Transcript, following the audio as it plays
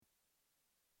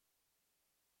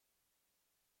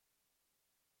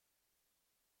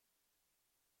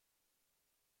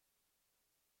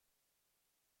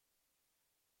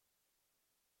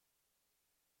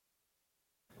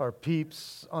our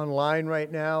peeps online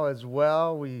right now as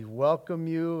well. We welcome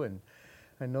you, and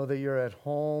I know that you're at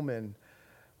home, and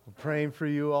we're praying for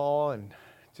you all, and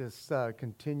just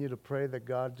continue to pray that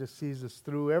God just sees us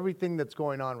through everything that's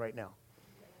going on right now,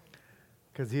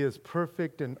 because He is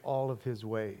perfect in all of His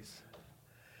ways.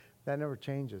 That never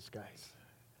changes, guys.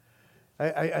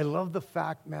 I love the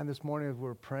fact, man, this morning as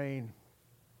we're praying,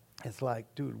 it's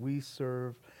like, dude, we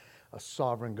serve a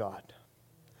sovereign God.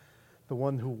 The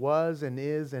one who was and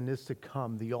is to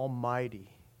come, the Almighty,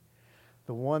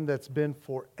 the one that's been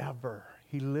forever.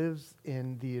 He lives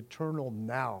in the eternal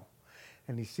now,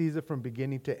 and He sees it from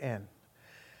beginning to end.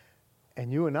 And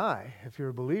you and I, if you're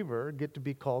a believer, get to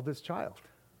be called His child.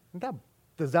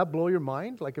 Does that blow your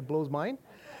mind like it blows mine?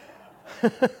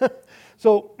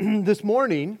 So this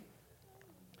morning,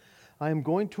 I am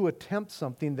going to attempt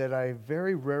something that I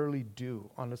very rarely do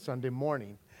on a Sunday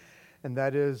morning, and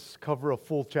that is cover a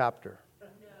full chapter.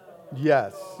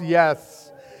 No.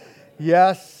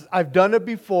 Yes. I've done it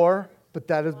before, but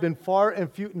that has been far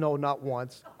and few. No, not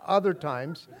once. Other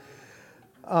times,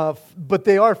 but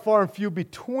they are far and few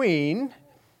between.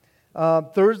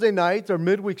 Thursday nights, our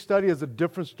midweek study is a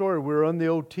different story. We're on the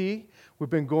OT. We've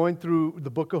been going through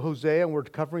the book of Hosea, and we're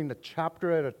covering a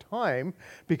chapter at a time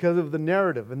because of the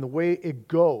narrative and the way it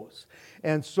goes.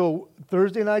 And so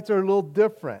Thursday nights are a little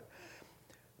different.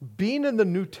 Being in the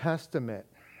New Testament,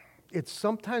 it's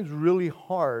sometimes really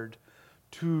hard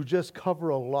to just cover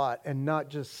a lot and not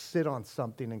just sit on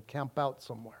something and camp out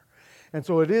somewhere. And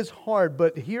so it is hard,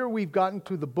 but here we've gotten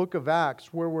to the book of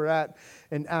Acts, where we're at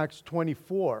in Acts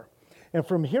 24. And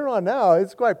from here on out,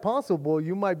 it's quite possible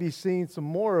you might be seeing some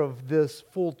more of this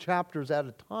full chapters at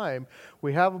a time.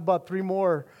 We have about 4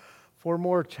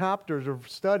 more chapters of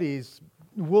studies.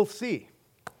 We'll see.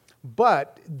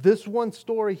 But this one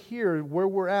story here, where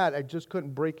we're at, I just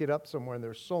couldn't break it up somewhere, and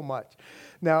there's so much.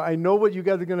 Now, I know what you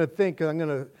guys are going to think. I'm going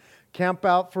to camp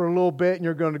out for a little bit, and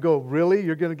you're going to go, really?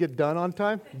 You're going to get done on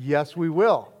time? Yes, we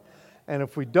will. And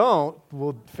if we don't,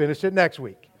 we'll finish it next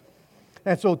week.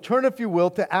 And so turn, if you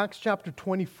will, to Acts chapter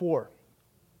 24.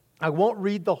 I won't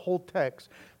read the whole text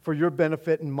for your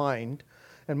benefit and mine,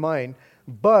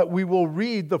 but we will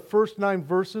read the first 9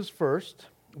 verses first.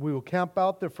 We will camp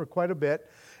out there for quite a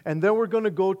bit. And then we're going to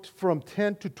go from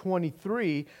 10 to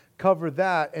 23, cover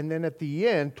that. And then at the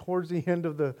end, towards the end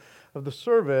of the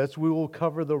service, we will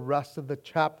cover the rest of the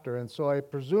chapter. And so I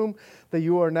presume that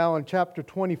you are now in chapter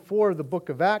 24 of the book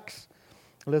of Acts.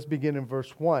 Let's begin in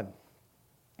verse 1.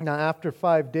 Now after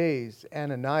 5 days,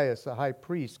 Ananias, the high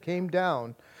priest, came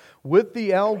down with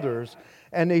the elders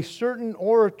and a certain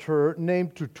orator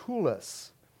named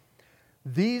Tertullus.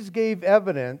 These gave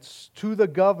evidence to the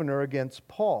governor against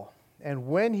Paul. And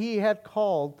when he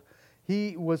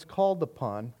was called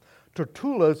upon,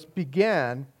 Tertullus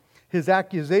began his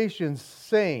accusations,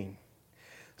 saying,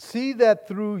 "See that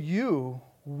through you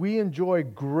we enjoy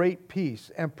great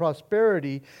peace, and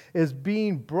prosperity is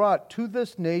being brought to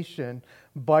this nation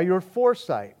by your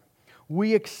foresight.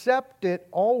 We accept it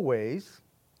always,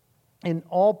 in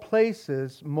all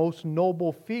places, most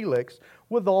noble Felix,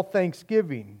 with all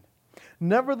thanksgiving.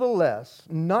 Nevertheless,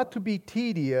 not to be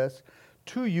tedious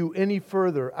to you any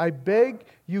further, I beg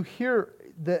you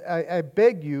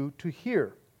to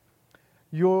hear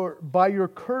by your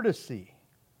courtesy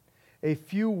a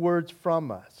few words from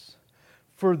us.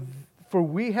 For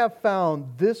we have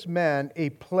found this man a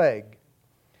plague,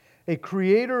 a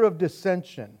creator of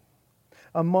dissension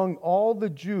among all the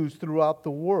Jews throughout the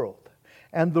world,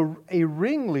 and a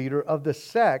ringleader of the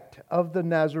sect of the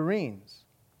Nazarenes.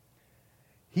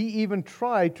 He even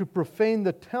tried to profane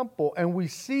the temple, and we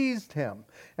seized him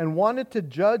and wanted to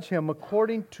judge him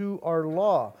according to our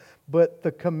law. But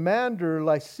the commander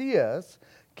Lysias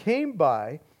came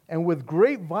by and with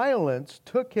great violence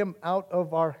took him out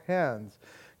of our hands,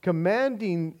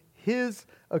 commanding his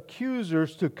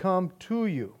accusers to come to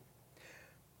you.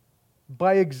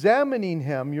 By examining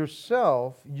him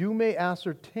yourself, you may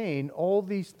ascertain all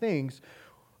these things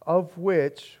of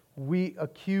which we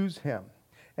accuse him."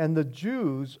 And the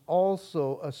Jews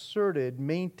also asserted,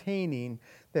 maintaining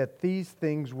that these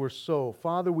things were so.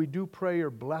 Father, we do pray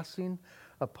your blessing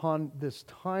upon this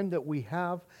time that we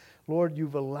have. Lord,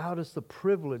 you've allowed us the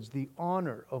privilege, the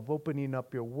honor of opening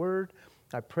up your word.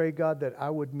 I pray, God, that I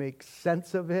would make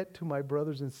sense of it to my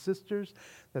brothers and sisters,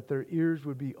 that their ears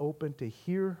would be open to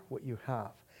hear what you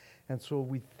have. And so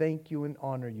we thank you and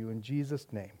honor you in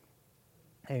Jesus' name.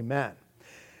 Amen.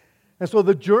 And so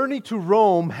the journey to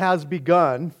Rome has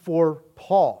begun for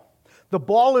Paul. The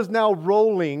ball is now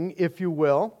rolling, if you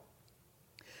will.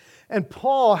 And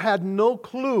Paul had no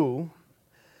clue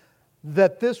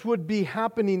that this would be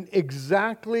happening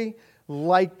exactly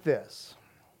like this.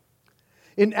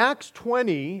 In Acts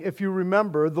 20, if you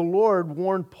remember, the Lord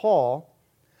warned Paul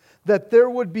that there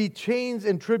would be chains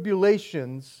and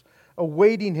tribulations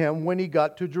awaiting him when he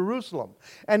got to Jerusalem.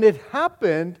 And it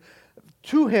happened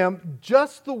to him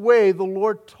just the way the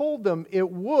Lord told them it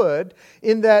would,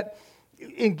 in that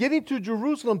in getting to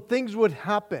Jerusalem, things would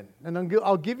happen. And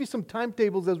I'll give you some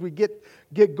timetables as we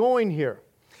get going here.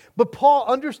 But Paul,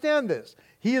 understand this.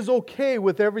 He is okay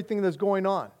with everything that's going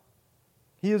on.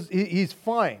 He's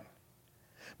fine.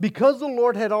 Because the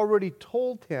Lord had already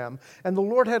told him, and the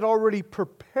Lord had already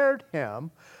prepared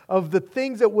him of the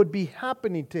things that would be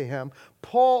happening to him,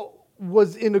 Paul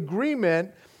was in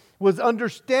agreement, was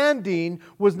understanding,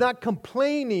 was not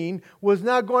complaining, was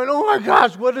not going, oh my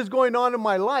gosh, what is going on in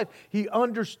my life? He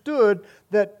understood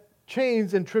that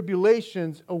chains and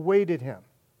tribulations awaited him.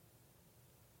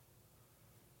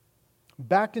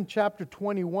 Back in chapter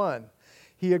 21,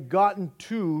 he had gotten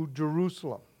to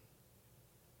Jerusalem,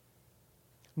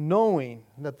 knowing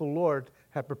that the Lord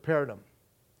had prepared him.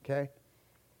 Okay?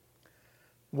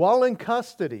 While he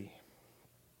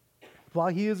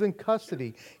is in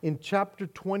custody, in chapter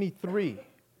 23,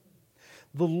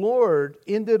 the Lord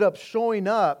ended up showing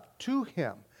up to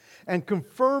him and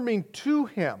confirming to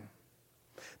him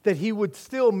that he would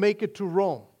still make it to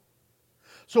Rome.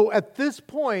 So at this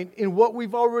point, in what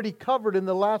we've already covered in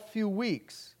the last few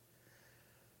weeks,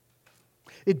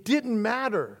 it didn't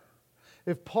matter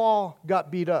if Paul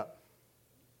got beat up.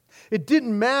 It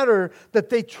didn't matter that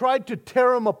they tried to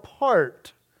tear him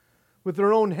apart with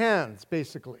their own hands,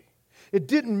 basically. It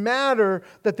didn't matter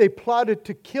that they plotted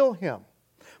to kill him.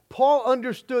 Paul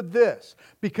understood this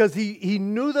because he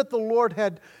knew that the Lord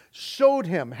had showed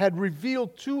him, had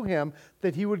revealed to him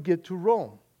that he would get to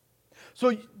Rome.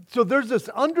 So there's this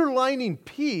underlining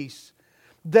peace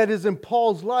that is in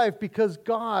Paul's life because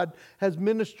God has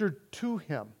ministered to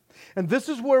him. And this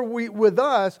is where with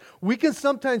us, we can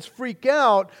sometimes freak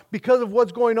out because of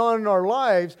what's going on in our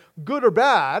lives, good or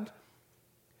bad.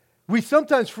 We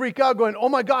sometimes freak out going, oh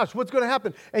my gosh, what's going to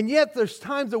happen? And yet there's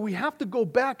times that we have to go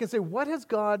back and say, what has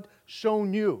God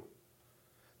shown you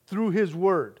through His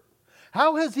Word?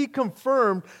 How has He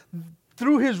confirmed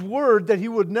through His Word that He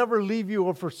would never leave you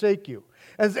or forsake you?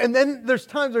 And then there's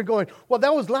times they're going, well,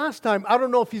 that was last time. I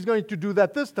don't know if He's going to do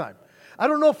that this time. I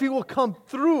don't know if He will come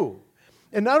through.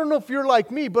 And I don't know if you're like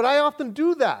me, but I often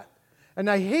do that. And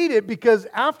I hate it because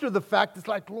after the fact, it's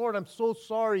like, Lord, I'm so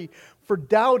sorry for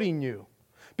doubting you.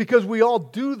 Because we all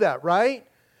do that, right?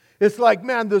 It's like,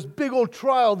 man, this big old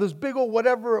trial, this big old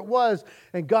whatever it was,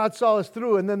 and God saw us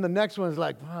through. And then the next one is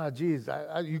like, geez,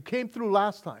 you came through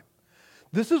last time.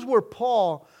 This is where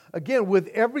Paul, again, with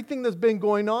everything that's been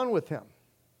going on with him,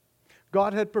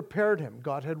 God had prepared him.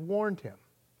 God had warned him.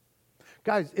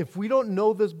 Guys, if we don't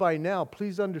know this by now,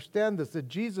 please understand this, that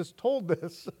Jesus told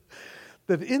us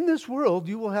that in this world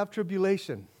you will have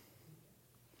tribulation,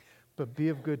 but be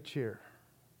of good cheer.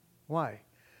 Why?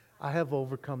 I have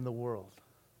overcome the world.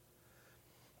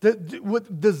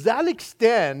 Does that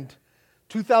extend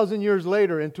 2,000 years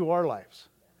later into our lives?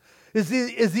 Is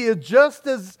he just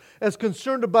as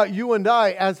concerned about you and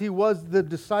I as he was the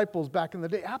disciples back in the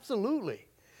day? Absolutely.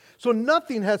 So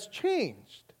nothing has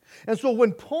changed. And so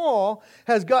when Paul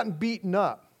has gotten beaten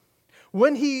up,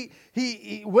 when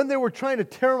when they were trying to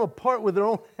tear him apart with their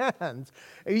own hands,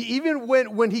 even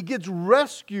when he gets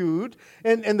rescued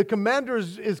and the commander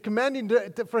is commanding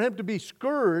for him to be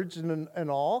scourged and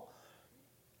all,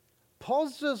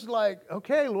 Paul's just like,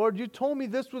 okay, Lord, you told me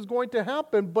this was going to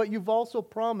happen, but you've also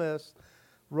promised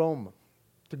Rome,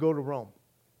 to go to Rome.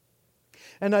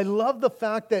 And I love the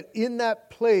fact that in that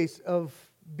place of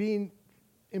being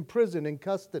in prison, in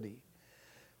custody,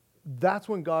 that's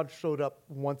when God showed up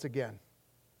once again.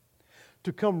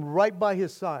 To come right by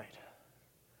his side.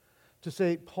 To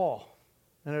say, Paul.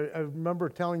 And I remember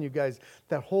telling you guys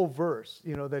that whole verse,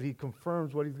 that he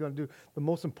confirms what he's going to do. The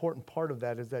most important part of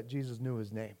that is that Jesus knew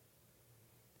his name.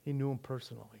 He knew him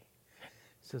personally.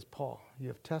 He says, Paul, you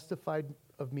have testified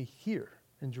of me here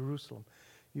in Jerusalem.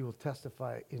 You will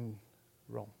testify in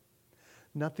Rome.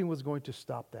 Nothing was going to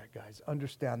stop that, guys.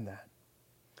 Understand that.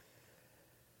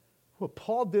 What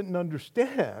Paul didn't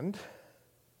understand,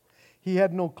 he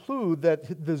had no clue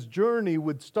that this journey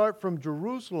would start from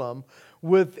Jerusalem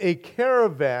with a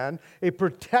caravan, a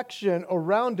protection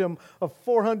around him of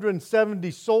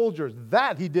 470 soldiers.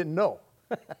 That he didn't know.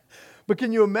 But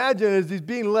can you imagine, as he's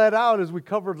being led out, as we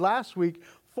covered last week,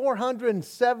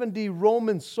 470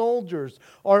 Roman soldiers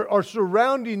are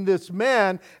surrounding this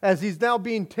man as he's now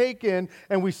being taken.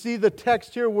 And we see the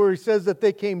text here where he says that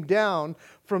they came down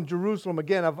from Jerusalem.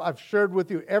 Again, I've shared with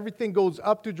you, everything goes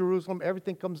up to Jerusalem,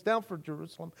 everything comes down from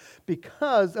Jerusalem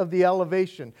because of the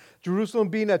elevation. Jerusalem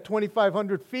being at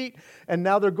 2,500 feet, and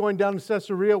now they're going down to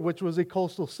Caesarea, which was a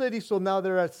coastal city, so now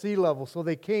they're at sea level. So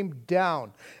they came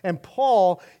down. And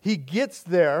Paul, he gets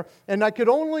there, and I could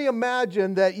only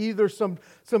imagine that either some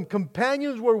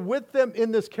companions were with them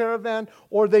in this caravan,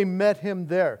 or they met him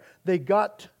there. They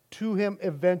got to him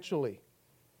eventually.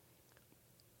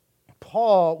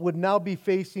 Paul would now be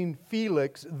facing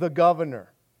Felix, the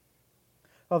governor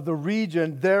of the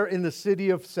region there in the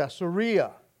city of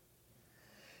Caesarea.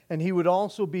 And he would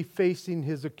also be facing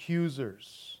his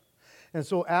accusers. And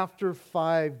so after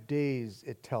 5 days,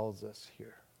 it tells us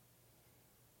here.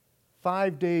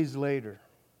 5 days later,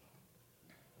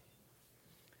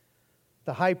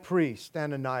 the high priest,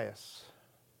 Ananias,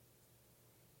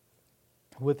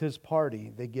 with his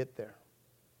party, they get there.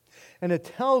 And it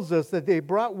tells us that they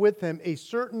brought with him a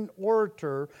certain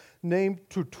orator named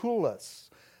Tertullus.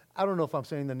 I don't know if I'm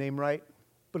saying the name right,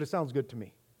 but it sounds good to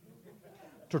me.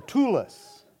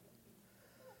 Tertullus.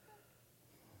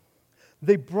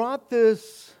 They brought their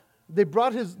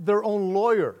own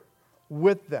lawyer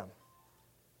with them.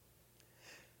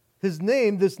 This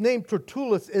name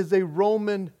Tertullus is a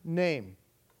Roman name.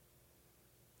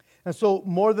 And so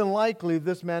more than likely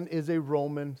this man is a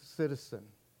Roman citizen.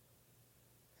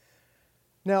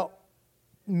 Now,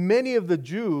 many of the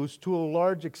Jews, to a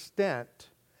large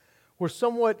extent, were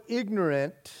somewhat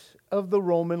ignorant of the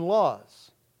Roman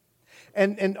laws.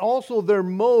 And also their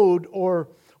mode or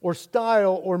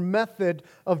style or method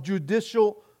of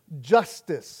judicial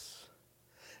justice.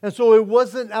 And so it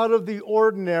wasn't out of the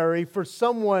ordinary for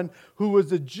someone who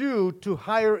was a Jew to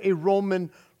hire a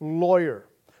Roman lawyer,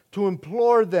 to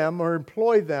employ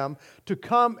them to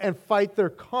come and fight their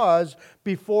cause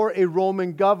before a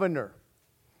Roman governor.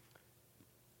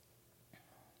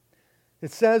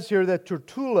 It says here that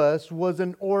Tertullus was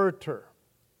an orator.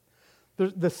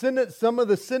 Some of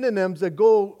the synonyms that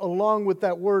go along with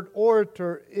that word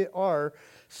orator are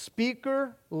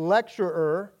speaker,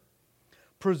 lecturer,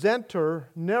 presenter,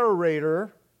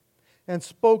 narrator, and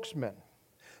spokesman.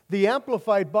 The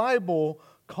Amplified Bible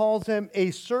calls him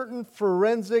a certain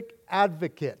forensic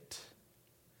advocate.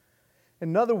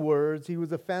 In other words, he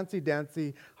was a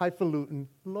fancy-dancy, highfalutin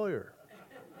lawyer.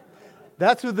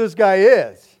 That's who this guy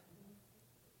is.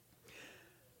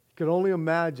 You can only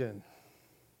imagine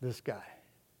this guy.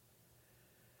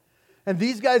 And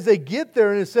these guys, they get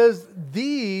there, and it says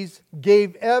these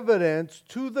gave evidence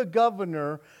to the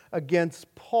governor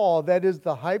against Paul, that is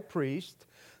the high priest,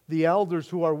 the elders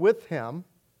who are with him,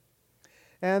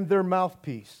 and their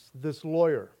mouthpiece, this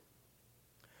lawyer,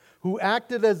 who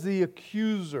acted as the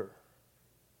accuser.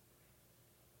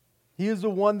 He is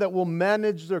the one that will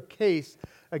manage their case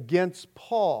against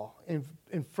Paul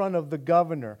in front of the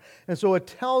governor. And so it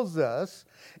tells us,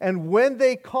 and when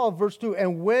they called, verse 2,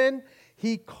 and when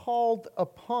he called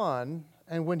upon,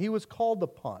 and when he was called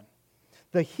upon,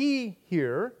 the he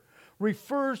here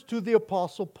refers to the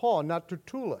Apostle Paul, not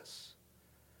Tertullus.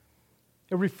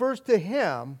 It refers to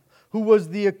him who was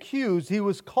the accused. He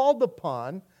was called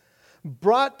upon,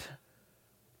 brought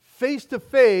face to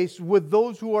face with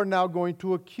those who are now going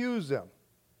to accuse him.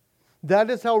 That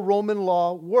is how Roman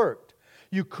law worked.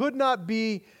 You could not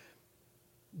be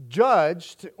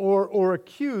judged or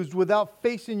accused without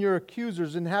facing your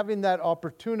accusers and having that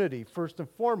opportunity, first and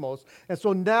foremost. And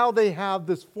so now they have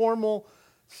this formal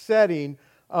setting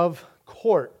of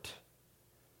court.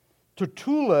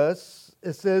 Tertullus,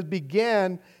 it says,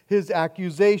 began his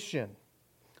accusation.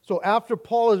 So after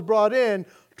Paul is brought in,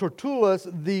 Tertullus,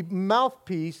 the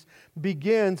mouthpiece,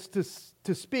 begins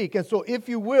to speak. And so if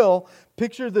you will,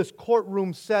 picture this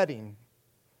courtroom setting.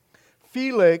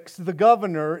 Felix, the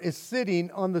governor, is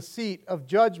sitting on the seat of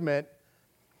judgment,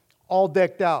 all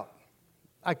decked out.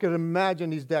 I could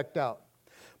imagine he's decked out.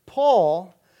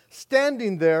 Paul,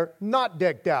 standing there, not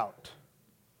decked out.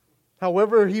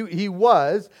 However he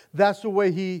was, that's the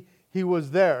way he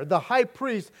was there. The high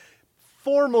priest,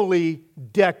 formally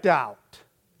decked out,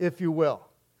 if you will.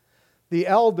 The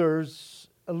elders,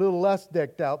 a little less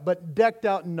decked out, but decked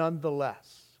out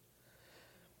nonetheless.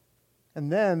 And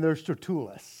then there's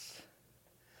Tertullus,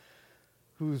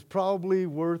 who's probably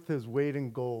worth his weight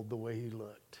in gold the way he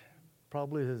looked.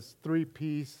 Probably his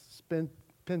three-piece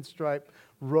pinstripe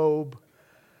robe,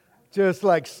 just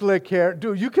like slick hair.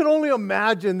 Dude, you can only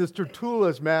imagine this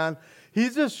Tertullus, man.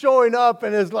 He's just showing up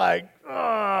and is like,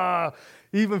 ah.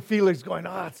 Even Felix going,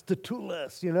 it's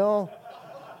Tertullus, you know.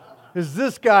 Is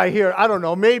this guy here? I don't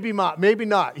know. Maybe not. Maybe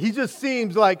not. He just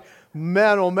seems like,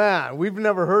 man, oh man. We've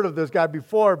never heard of this guy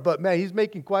before, but man, he's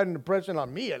making quite an impression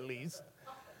on me at least.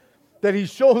 that he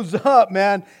shows up,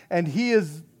 man, and he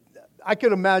is, I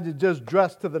could imagine, just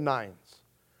dressed to the nines.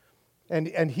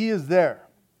 And he is there.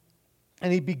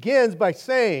 And he begins by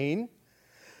saying,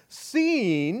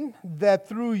 seeing that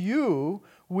through you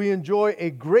we enjoy a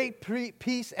great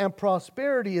peace and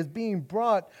prosperity is being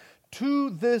brought to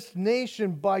this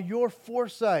nation by your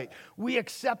foresight. We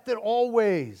accept it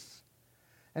always.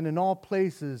 And in all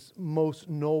places, most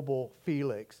noble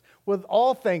Felix, with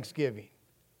all thanksgiving.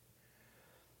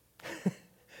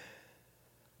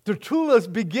 Tertullus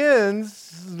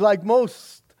begins, like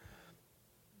most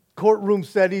courtroom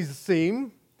settings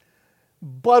seem,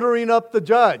 buttering up the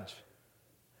judge,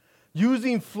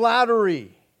 using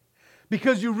flattery,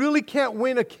 because you really can't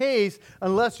win a case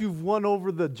unless you've won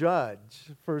over the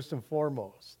judge, first and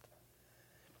foremost.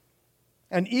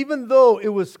 And even though it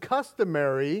was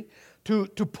customary to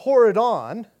pour it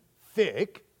on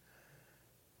thick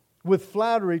with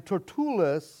flattery,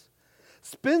 Tertullus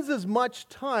spends as much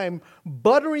time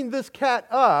buttering this cat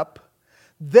up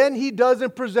than he does in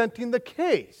presenting the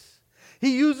case.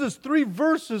 He uses 3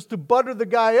 verses to butter the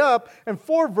guy up and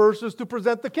 4 verses to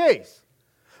present the case.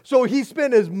 So he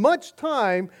spent as much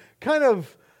time kind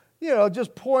of,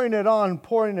 just pouring it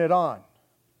on.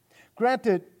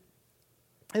 Granted,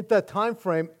 at that time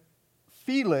frame,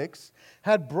 Felix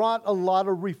had brought a lot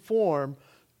of reform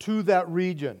to that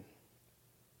region.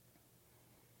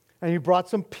 And he brought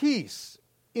some peace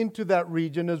into that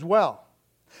region as well.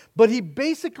 But he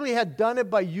basically had done it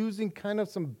by using kind of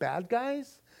some bad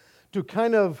guys to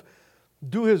kind of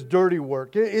do his dirty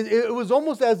work. It was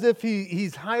almost as if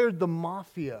he's hired the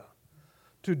mafia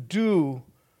to do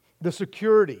the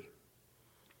security.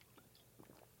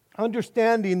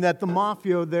 Understanding that the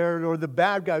mafia there or the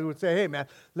bad guys would say, hey man,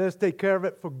 let's take care of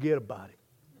it, forget about it.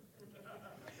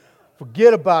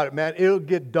 Forget about it, man, it'll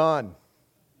get done.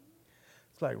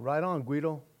 It's like, right on,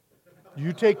 Guido.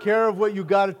 You take care of what you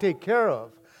got to take care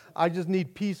of. I just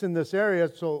need peace in this area,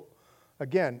 so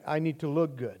again, I need to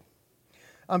look good.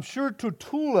 I'm sure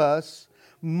Tertullus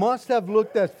must have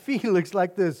looked at Felix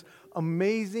like this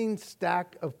amazing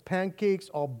stack of pancakes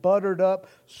all buttered up,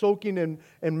 soaking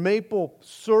in maple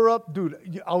syrup.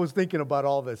 Dude, I was thinking about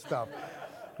all this stuff,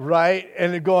 right?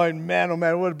 And going, man, oh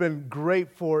man, it would have been great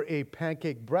for a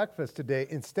pancake breakfast today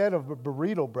instead of a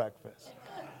burrito breakfast.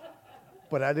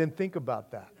 But I didn't think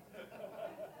about that.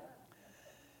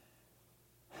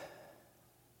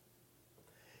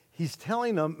 He's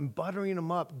telling them and buttering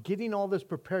them up, getting all this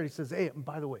prepared. He says, hey, and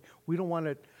by the way, we don't want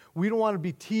to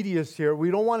be tedious here. We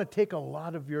don't want to take a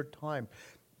lot of your time.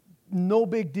 No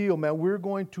big deal, man. We're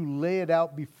going to lay it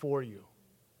out before you.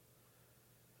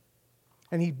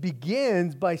 And he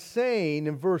begins by saying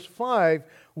in verse 5,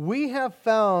 we have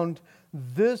found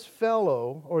this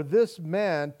fellow or this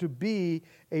man to be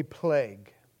a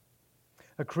plague,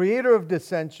 a creator of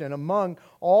dissension among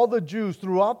all the Jews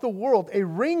throughout the world, a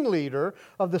ringleader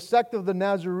of the sect of the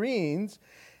Nazarenes,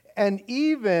 and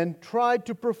even tried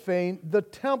to profane the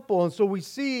temple. And so we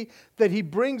see that he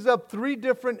brings up 3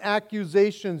 different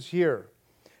accusations here.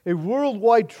 A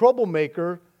worldwide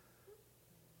troublemaker,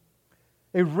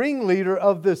 a ringleader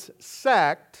of this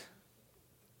sect,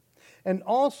 and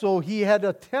also he had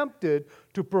attempted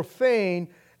to profane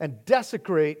and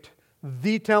desecrate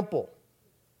the temple.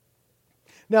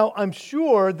 Now, I'm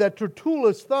sure that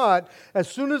Tertullus thought, as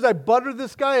soon as I butter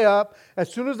this guy up,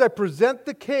 as soon as I present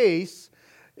the case,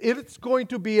 it's going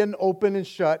to be an open and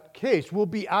shut case. We'll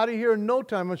be out of here in no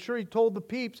time. I'm sure he told the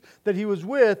peeps that he was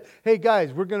with, hey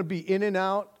guys, we're going to be in and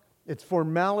out. It's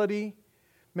formality.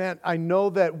 Man, I know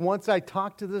that once I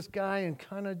talk to this guy and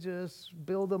kind of just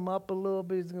build him up a little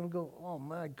bit, he's going to go, oh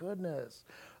my goodness,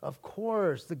 of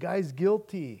course, the guy's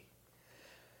guilty.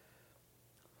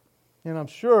 And I'm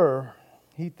sure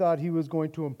he thought he was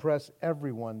going to impress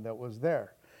everyone that was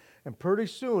there. And pretty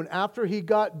soon, after he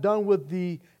got done with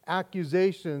the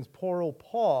accusations, poor old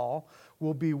Paul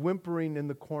will be whimpering in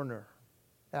the corner,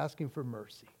 asking for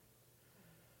mercy.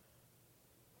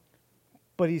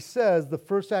 But he says, the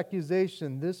first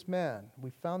accusation, this man, we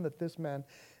found that this man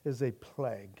is a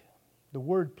plague. The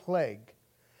word plague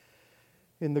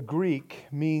in the Greek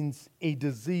means a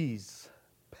disease,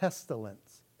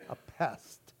 pestilence, a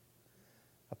pest,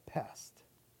 a pest.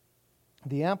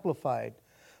 The Amplified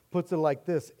puts it like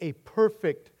this, a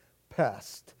perfect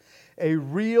pest, a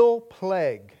real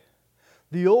plague.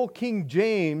 The old King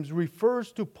James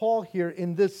refers to Paul here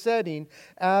in this setting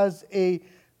as a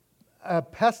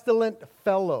pestilent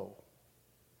fellow.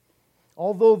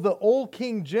 Although the old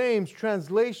King James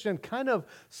translation kind of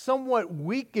somewhat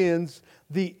weakens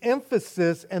the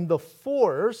emphasis and the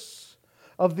force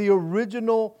of the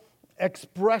original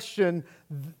expression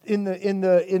in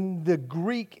the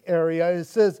Greek area. It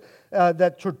says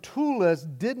that Tertullus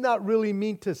did not really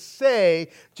mean to say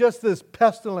just this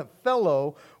pestilent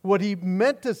fellow. What he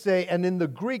meant to say, and in the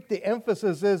Greek the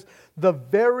emphasis is the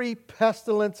very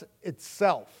pestilence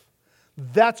itself.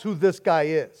 That's who this guy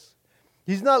is.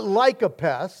 He's not like a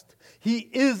pest. He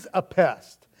is a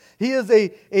pest. He is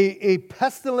a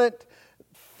pestilent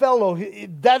fellow.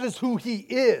 That is who he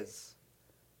is.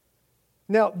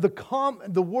 Now,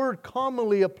 the word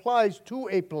commonly applies to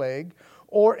a plague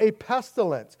or a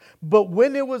pestilence. But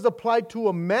when it was applied to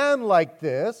a man like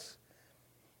this,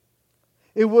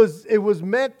 it was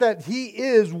meant that he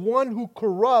is one who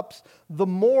corrupts the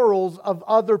morals of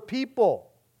other people.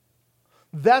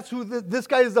 That's who this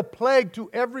guy is, a plague to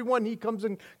everyone he comes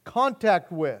in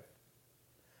contact with.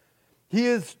 He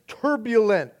is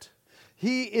turbulent.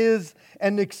 He is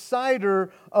an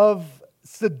exciter of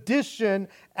sedition,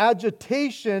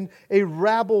 agitation, a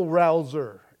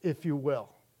rabble-rouser, if you will.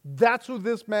 That's who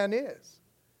this man is.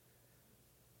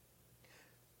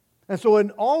 And so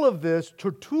in all of this,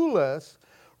 Tertullus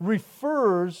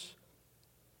references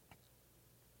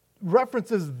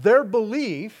their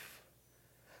belief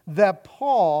that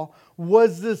Paul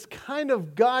was this kind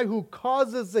of guy who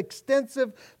causes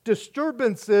extensive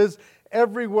disturbances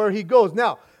everywhere he goes.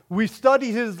 Now, we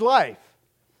study his life,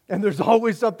 and there's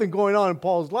always something going on in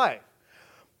Paul's life.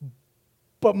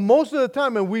 But most of the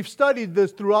time, and we've studied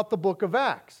this throughout the book of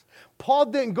Acts, Paul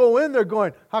didn't go in there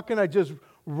going, how can I just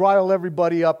rile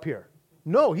everybody up here?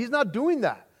 No, he's not doing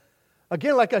that.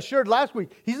 Again, like I shared last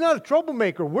week, he's not a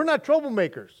troublemaker. We're not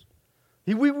troublemakers.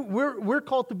 We're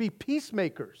called to be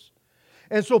peacemakers.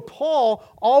 And so Paul,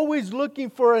 always looking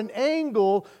for an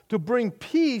angle to bring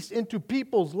peace into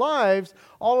people's lives,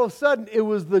 all of a sudden it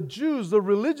was the Jews, the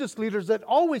religious leaders that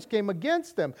always came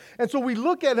against them. And so we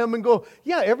look at him and go,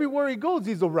 yeah, everywhere he goes,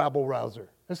 he's a rabble-rouser.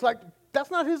 It's like, that's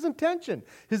not his intention.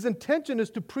 His intention is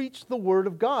to preach the Word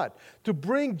of God, to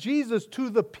bring Jesus to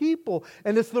the people.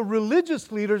 And it's the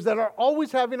religious leaders that are always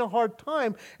having a hard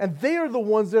time, and they are the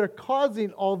ones that are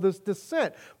causing all this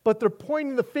dissent. But they're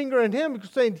pointing the finger at him,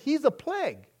 saying, he's a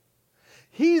plague.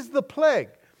 He's the plague.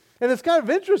 And it's kind of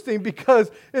interesting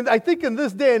because I think in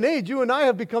this day and age, you and I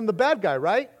have become the bad guy,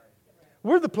 right?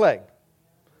 We're the plague.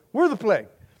 We're the plague.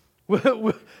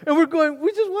 And we're going,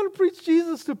 we just want to preach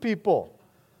Jesus to people.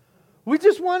 We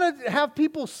just want to have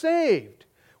people saved.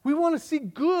 We want to see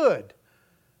good.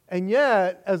 And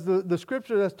yet, as the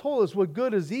scripture has told us, what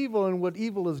good is evil and what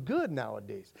evil is good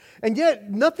nowadays. And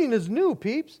yet, nothing is new,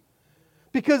 peeps.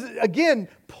 Because again,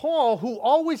 Paul, who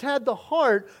always had the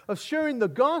heart of sharing the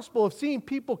gospel, of seeing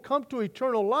people come to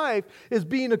eternal life, is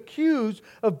being accused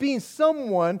of being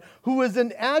someone who is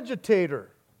an agitator.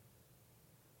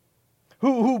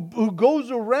 Who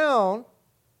goes around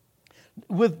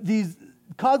with these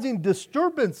causing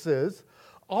disturbances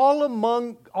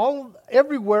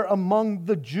everywhere among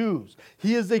the Jews.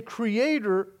 He is a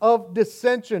creator of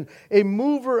dissension, a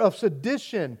mover of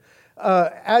sedition,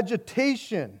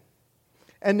 agitation,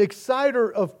 an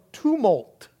exciter of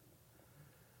tumult.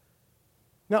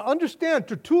 Now understand,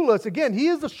 Tertullus, again, he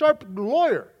is a sharp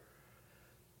lawyer.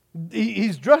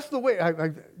 He's dressed the way,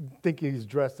 I think he's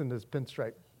dressed in his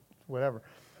pinstripe, whatever.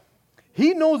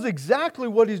 He knows exactly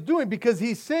what he's doing because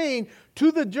he's saying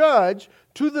to the judge,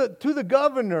 to the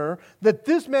governor, that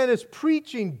this man is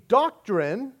preaching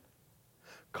doctrine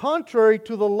contrary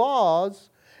to the laws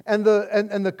and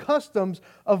the customs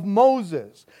of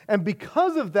Moses. And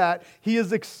because of that, he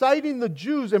is exciting the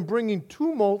Jews and bringing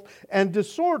tumult and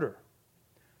disorder.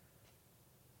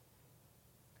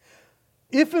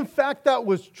 If in fact that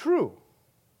was true,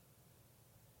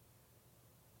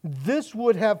 this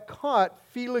would have caught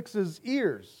Felix's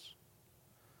ears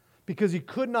because he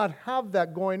could not have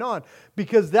that going on,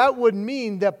 because that would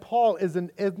mean that Paul is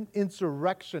an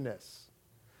insurrectionist.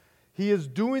 He is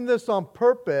doing this on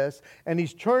purpose, and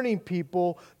he's turning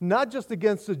people not just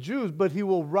against the Jews, but he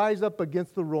will rise up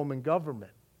against the Roman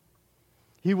government.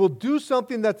 He will do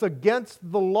something that's against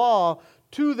the law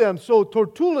to them. So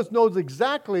Tertullus knows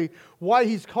exactly why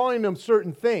he's calling them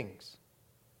certain things.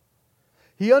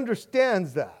 He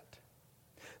understands that.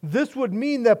 This would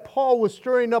mean that Paul was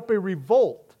stirring up a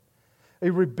revolt,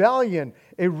 a rebellion,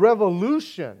 a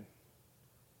revolution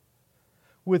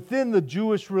within the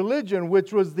Jewish religion,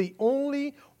 which was the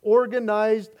only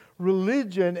organized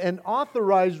religion and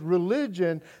authorized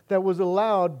religion that was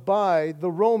allowed by the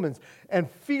Romans. And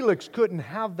Felix couldn't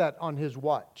have that on his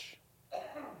watch.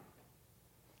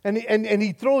 And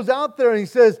he throws out there and he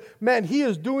says, man, he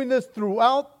is doing this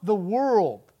throughout the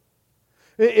world.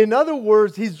 In other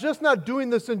words, he's just not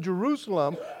doing this in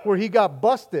Jerusalem where he got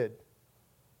busted.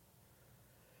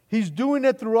 He's doing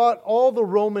it throughout all the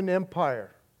Roman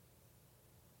Empire.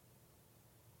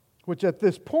 Which at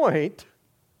this point,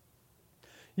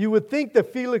 you would think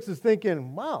that Felix is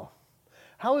thinking, wow,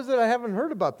 how is it I haven't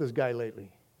heard about this guy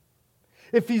lately?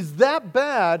 If he's that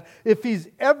bad, if he's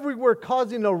everywhere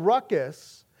causing a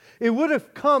ruckus, it would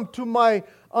have come to my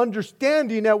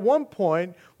understanding at one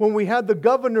point when we had the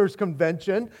governor's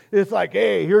convention. It's like,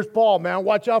 hey, here's Paul, man,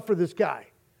 watch out for this guy.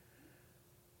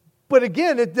 But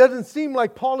again, it doesn't seem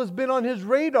like Paul has been on his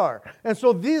radar. And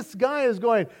so this guy is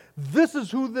going, this is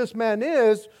who this man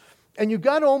is. And you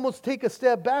got to almost take a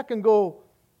step back and go,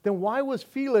 then why was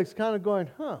Felix kind of going,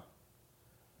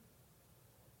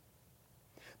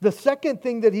 The second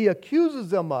thing that he accuses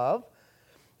them of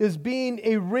is being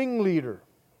a ringleader.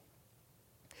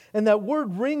 And that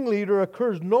word ringleader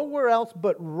occurs nowhere else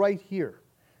but right here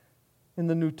in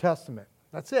the New Testament.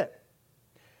 That's it.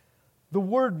 The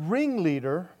word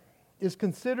ringleader is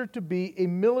considered to be a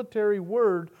military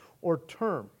word or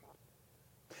term.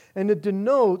 And it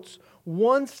denotes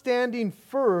one standing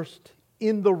first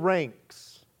in the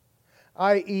ranks,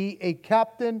 i.e., a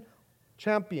captain,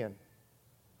 champion.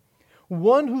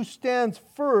 One who stands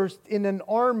first in an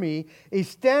army, a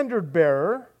standard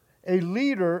bearer, a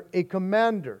leader, a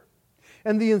commander.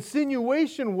 And the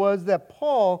insinuation was that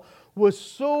Paul was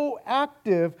so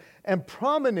active and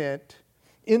prominent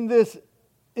in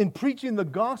preaching the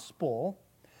gospel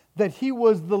that he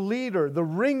was the leader, the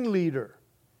ringleader,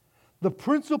 the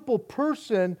principal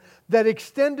person that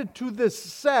extended to this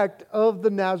sect of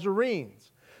the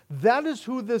Nazarenes. That is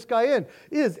who this guy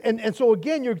is. And so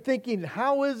again, you're thinking,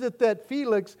 how is it that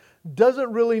Felix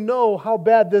doesn't really know how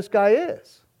bad this guy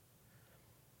is?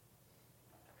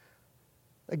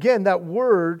 Again, that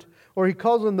word, or he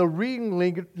calls him the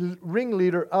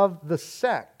ringleader of the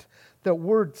sect. That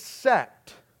word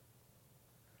sect,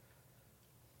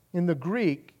 in the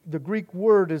Greek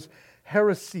word is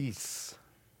heresis.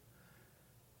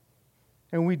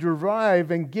 And we derive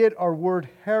and get our word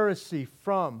heresy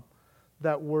from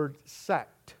that word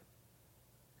sect.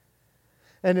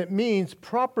 And it means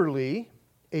properly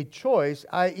a choice,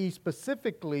 i.e.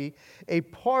 specifically a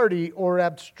party, or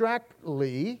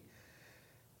abstractly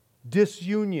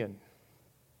disunion.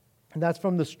 And that's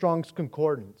from the Strong's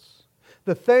Concordance.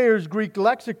 The Thayer's Greek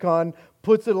lexicon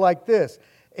puts it like this: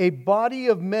 a body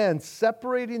of men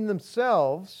separating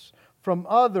themselves from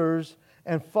others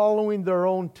and following their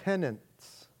own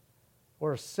tenets,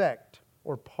 or a sect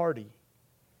or party.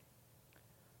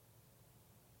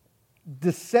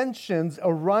 Dissensions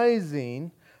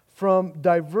arising from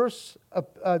diversities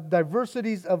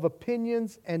of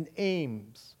opinions and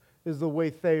aims is the way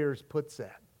Thayer's puts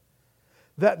that.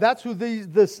 That's who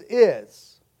this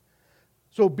is.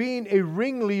 So being a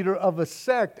ringleader of a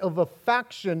sect, of a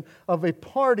faction, of a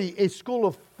party, a school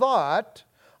of thought,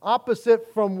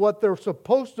 opposite from what they're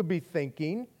supposed to be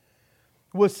thinking,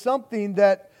 was something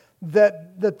that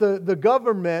the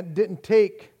government didn't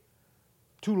take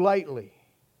too lightly.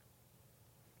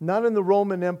 Not in the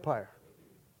Roman Empire.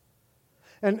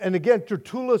 And again,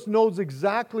 Tertullus knows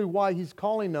exactly why he's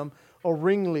calling them a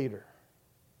ringleader.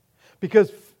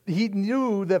 Because he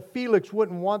knew that Felix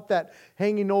wouldn't want that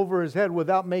hanging over his head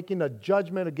without making a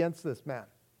judgment against this man.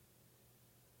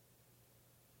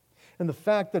 And the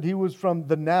fact that he was from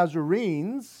the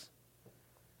Nazarenes,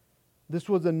 this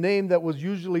was a name that was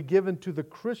usually given to the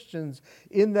Christians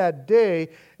in that day,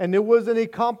 and it wasn't a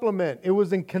compliment. It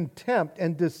was in contempt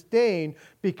and disdain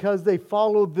because they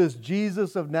followed this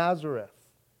Jesus of Nazareth,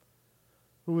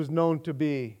 who was known to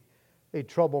be a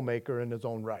troublemaker in his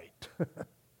own right.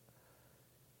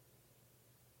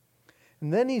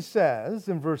 And then he says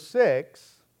in verse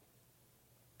 6,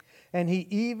 and he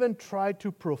even tried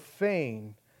to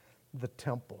profane the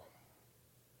temple.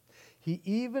 He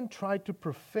even tried to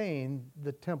profane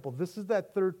the temple. This is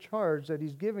that third charge that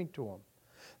he's giving to him.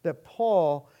 That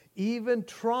Paul even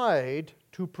tried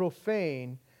to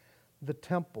profane the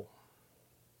temple.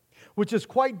 Which is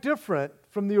quite different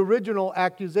from the original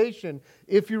accusation,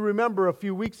 if you remember a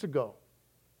few weeks ago.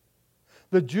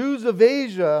 The Jews of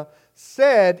Asia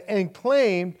said and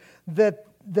claimed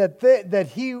that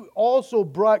he also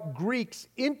brought Greeks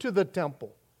into the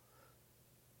temple.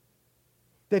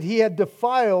 That he had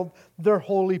defiled their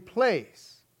holy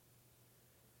place.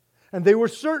 And they were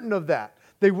certain of that.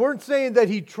 They weren't saying that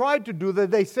he tried to do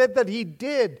that. They said that he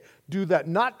did do that,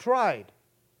 not tried.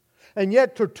 And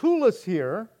yet Tertullus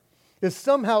here is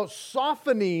somehow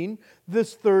softening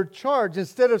this third charge.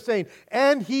 Instead of saying,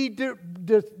 and he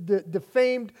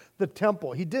defamed the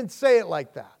temple. He didn't say it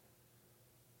like that.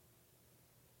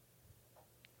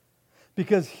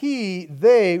 Because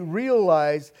they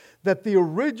realized that the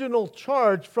original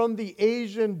charge from the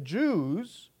Asian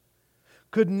Jews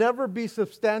could never be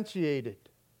substantiated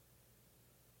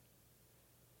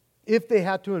if they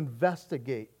had to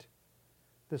investigate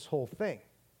this whole thing.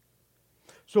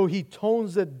 So he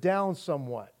tones it down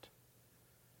somewhat.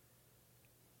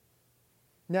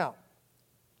 Now,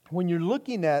 when you're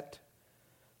looking at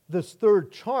this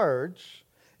third charge,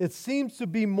 it seems to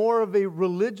be more of a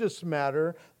religious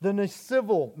matter than a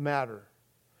civil matter.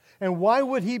 And why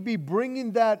would he be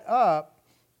bringing that up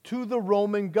to the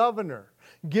Roman governor,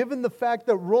 given the fact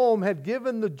that Rome had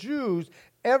given the Jews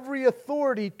every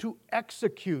authority to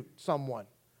execute someone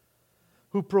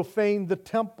who profaned the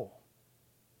temple?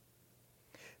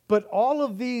 But all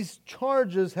of these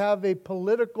charges have a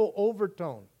political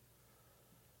overtone.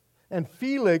 And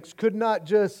Felix could not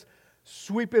just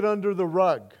sweep it under the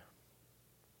rug.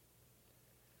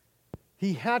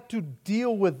 He had to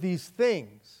deal with these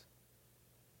things.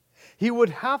 He would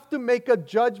have to make a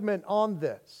judgment on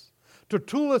this.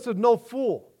 Tertullus is no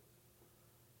fool.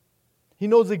 He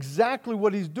knows exactly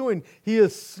what he's doing. He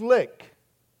is slick.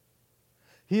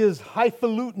 He is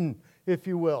highfalutin, if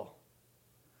you will.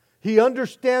 He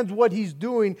understands what he's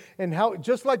doing and how,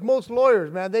 just like most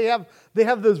lawyers, man, they have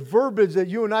this verbiage that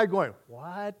you and I going,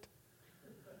 what?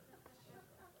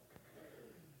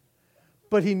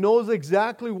 But he knows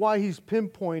exactly why he's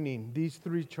pinpointing these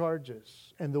three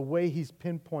charges and the way he's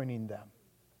pinpointing them.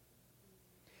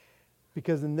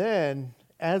 Because then,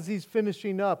 as he's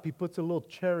finishing up, he puts a little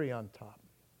cherry on top.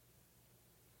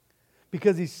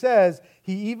 Because he says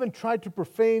he even tried to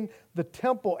profane the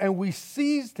temple, and we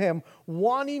seized him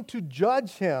wanting to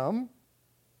judge him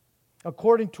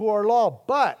according to our law.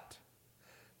 But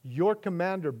your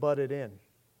commander butted in.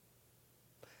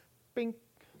 Bink.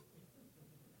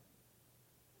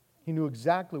 He knew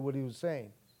exactly what he was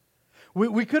saying.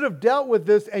 We could have dealt with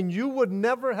this, and you would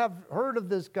never have heard of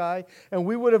this guy, and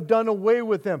we would have done away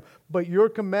with him. But your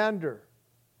commander,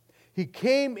 he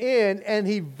came in and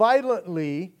he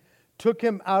violently took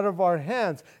him out of our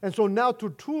hands. And so now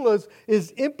Tertullus is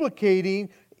incriminating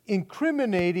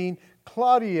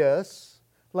Claudius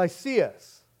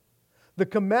Lysias, the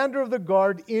commander of the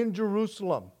guard in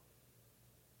Jerusalem,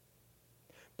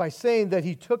 by saying that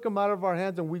he took him out of our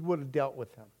hands and we would have dealt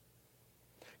with him.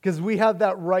 Because we have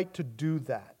that right to do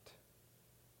that.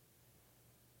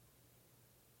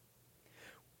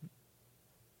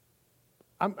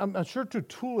 I'm sure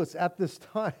Tertullus at this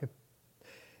time,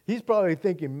 he's probably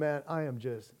thinking, man, I am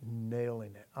just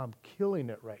nailing it. I'm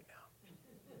killing it right now.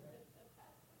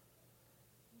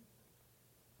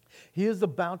 He is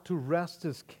about to rest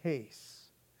his case.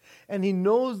 And he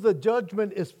knows the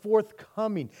judgment is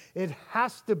forthcoming. It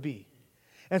has to be.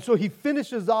 And so he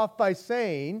finishes off by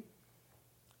saying,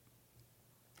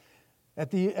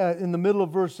 in the middle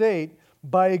of verse 8,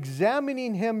 by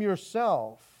examining him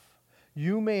yourself,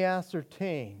 you may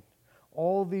ascertain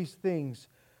all these things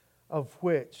of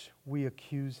which we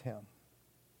accuse him.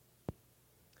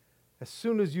 As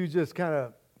soon as you just kind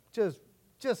of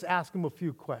just ask him a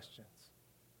few questions,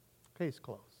 case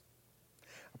closed.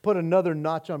 I put another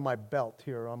notch on my belt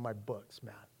here on my books,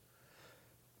 man.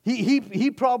 He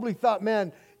probably thought,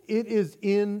 man, it is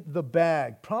in the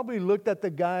bag. Probably looked at the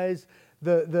guys,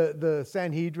 the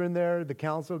Sanhedrin there, the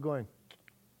council, going,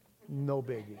 no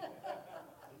biggie.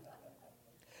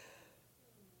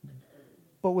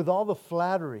 But with all the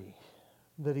flattery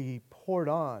that he poured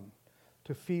on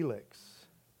to Felix,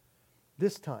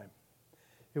 this time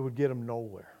it would get him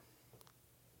nowhere.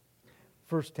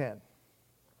 Verse 10.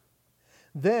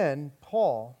 Then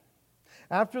Paul,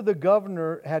 after the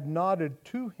governor had nodded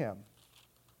to him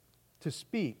to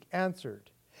speak, answered,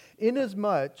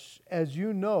 inasmuch as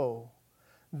you know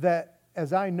that,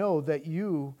 as I know that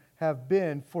you have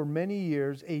been for many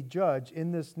years a judge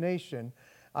in this nation,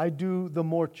 I do the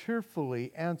more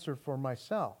cheerfully answer for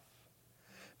myself.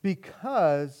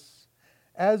 Because,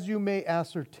 as you may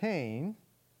ascertain,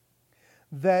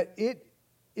 that it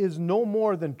is no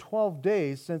more than 12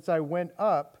 days since I went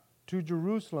up to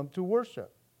Jerusalem to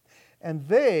worship. And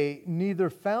they neither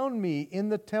found me in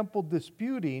the temple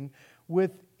disputing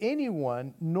with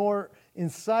anyone, nor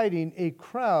inciting a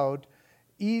crowd,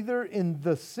 either in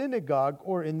the synagogue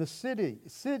or in the city.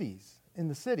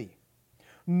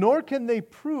 Nor can they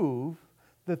prove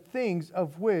the things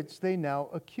of which they now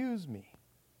accuse me.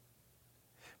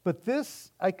 But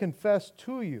this I confess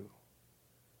to you,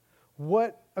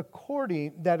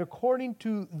 according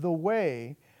to the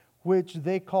way which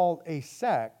they call a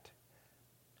sect,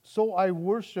 so I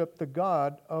worship the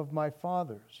God of my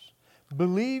fathers,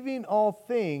 believing all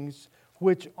things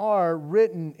which are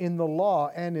written in the law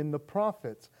and in the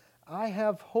prophets. I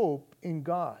have hope in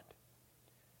God,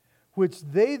 which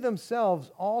they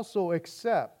themselves also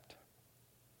accept,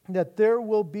 that there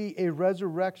will be a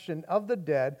resurrection of the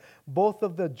dead, both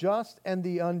of the just and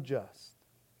the unjust.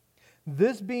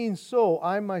 This being so,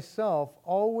 I myself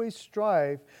always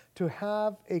strive to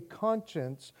have a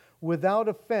conscience without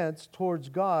offense towards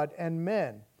God and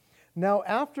men. Now,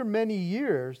 after many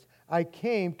years, I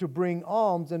came to bring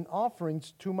alms and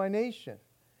offerings to my nation,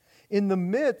 in the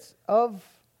midst of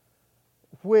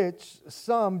which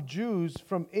some Jews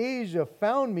from Asia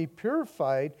found me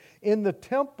purified in the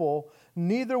temple,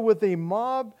 neither with a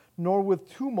mob nor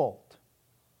with tumult.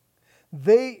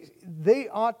 They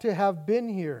ought to have been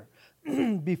here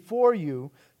before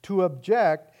you to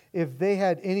object if they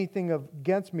had anything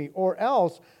against me, or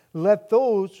else let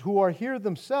those who are here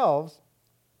themselves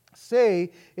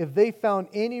say if they found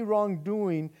any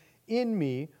wrongdoing in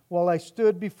me while I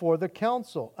stood before the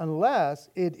council, unless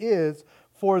it is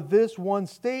for this one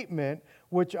statement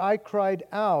which I cried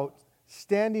out,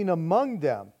 standing among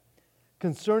them,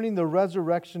 concerning the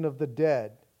resurrection of the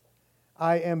dead.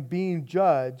 I am being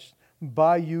judged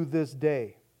by you this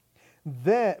day.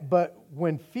 But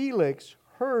when Felix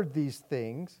heard these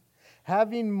things,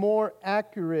 having more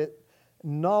accurate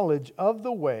knowledge of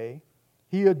the way,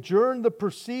 he adjourned the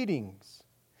proceedings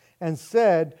and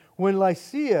said, when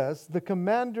Lysias, the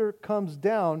commander, comes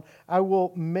down, I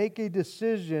will make a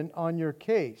decision on your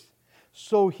case.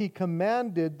 So he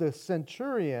commanded the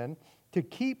centurion to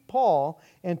keep Paul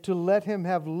and to let him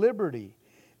have liberty,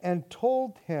 and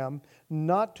told him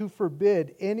not to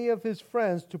forbid any of his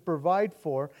friends to provide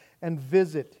for and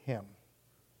visit him.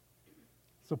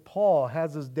 So Paul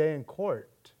has his day in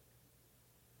court.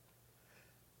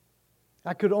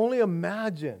 I could only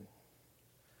imagine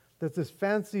that this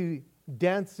fancy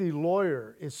dancy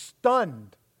lawyer is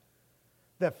stunned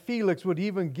that Felix would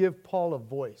even give Paul a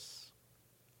voice.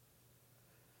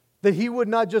 That he would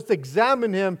not just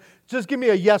examine him, just give me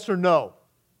a yes or no,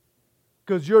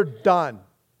 because you're done,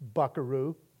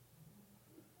 buckaroo.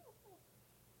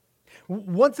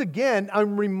 Once again,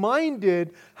 I'm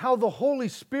reminded how the Holy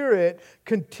Spirit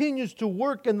continues to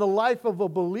work in the life of a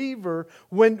believer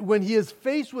when he is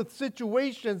faced with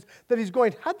situations that he's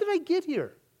going, how did I get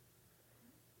here?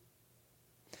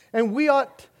 And we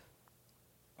ought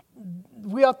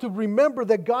to remember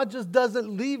that God just doesn't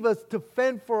leave us to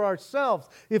fend for ourselves.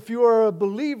 If you are a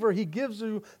believer, He gives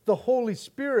you the Holy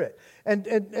Spirit. And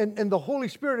the Holy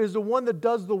Spirit is the one that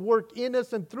does the work in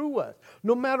us and through us,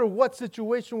 no matter what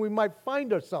situation we might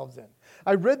find ourselves in.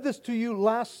 I read this to you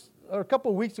a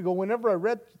couple of weeks ago, whenever I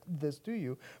read this to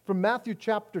you, from Matthew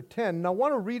chapter 10. And I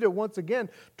want to read it once again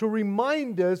to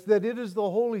remind us that it is the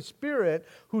Holy Spirit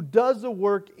who does the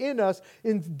work in us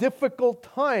in difficult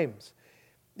times.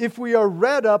 If we are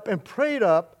read up and prayed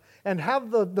up and have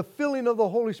the filling of the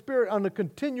Holy Spirit on a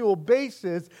continual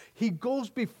basis, He goes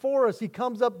before us. He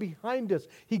comes up behind us.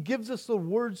 He gives us the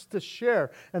words to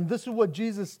share. And this is what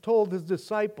Jesus told His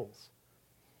disciples.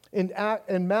 In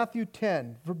Matthew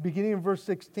 10, beginning in verse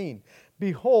 16,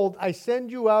 behold, I send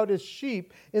you out as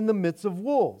sheep in the midst of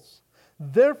wolves.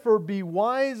 Therefore be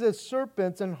wise as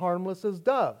serpents and harmless as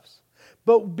doves.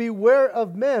 But beware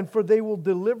of men, for they will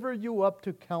deliver you up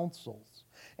to councils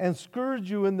and scourge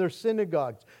you in their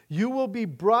synagogues. You will be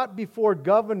brought before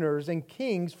governors and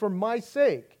kings for my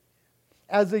sake,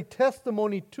 as a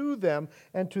testimony to them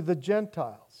and to the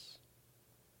Gentiles.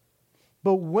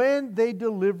 But when they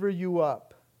deliver you up,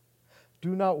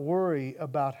 do not worry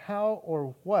about how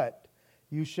or what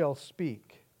you shall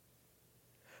speak.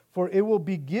 For it will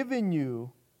be given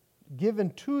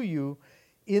to you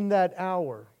in that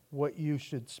hour what you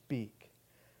should speak.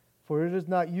 For it is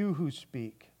not you who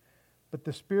speak, but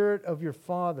the Spirit of your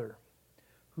Father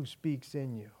who speaks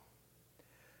in you.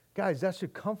 Guys, that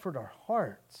should comfort our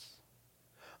hearts.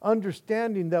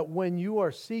 Understanding that when you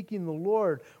are seeking the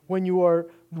Lord, when you are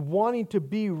wanting to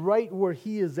be right where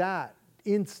He is at,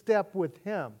 in step with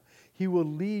Him, He will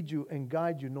lead you and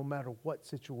guide you no matter what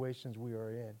situations we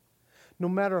are in. No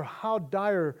matter how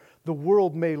dire the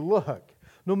world may look,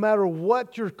 no matter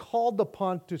what you're called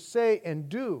upon to say and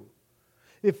do,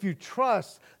 if you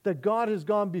trust that God has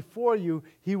gone before you,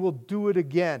 He will do it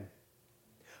again.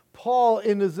 Paul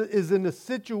is in a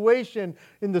situation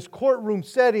in this courtroom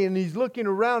setting, and he's looking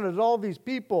around at all these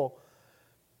people.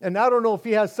 And I don't know if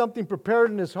he has something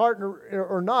prepared in his heart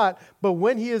or not, but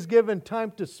when he is given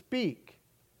time to speak,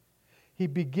 he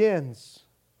begins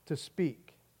to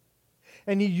speak.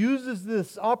 And he uses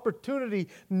this opportunity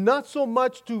not so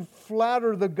much to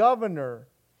flatter the governor,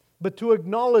 but to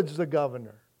acknowledge the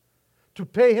governor, to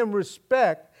pay him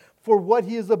respect for what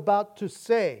he is about to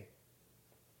say.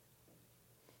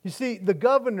 You see, the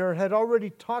governor had already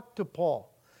talked to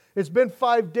Paul. It's been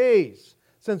 5 days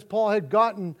since Paul had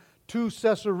gotten to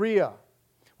Caesarea.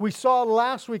 We saw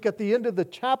last week at the end of the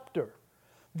chapter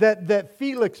that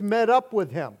Felix met up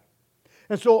with him.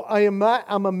 And so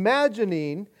I'm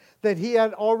imagining that he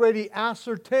had already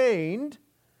ascertained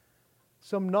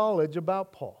some knowledge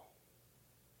about Paul.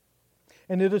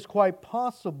 And it is quite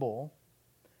possible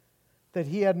that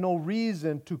he had no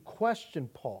reason to question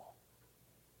Paul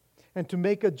and to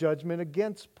make a judgment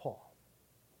against Paul.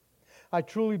 I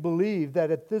truly believe that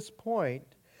at this point,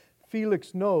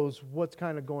 Felix knows what's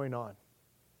kind of going on.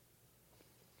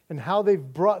 And how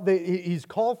he's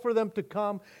called for them to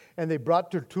come, and they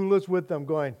brought Tertullus with them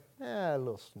going, a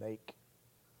little snake.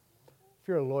 If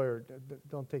you're a lawyer,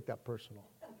 don't take that personal.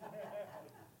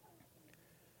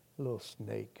 A little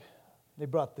snake. They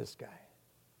brought this guy.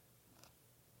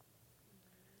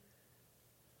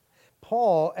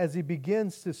 Paul, as he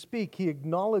begins to speak, he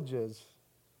acknowledges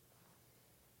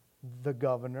the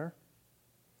governor.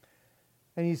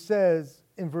 And he says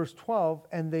in verse 12,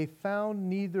 and they found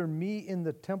neither me in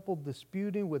the temple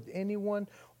disputing with anyone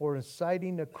or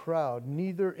inciting a crowd,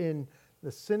 neither in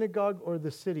the synagogue or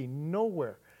the city.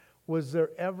 Nowhere was there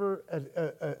ever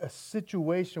a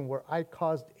situation where I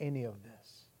caused any of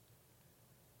this.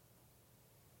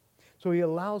 So he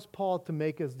allows Paul to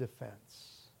make his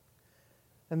defense.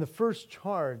 And the first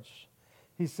charge,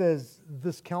 he says,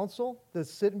 this council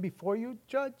that's sitting before you,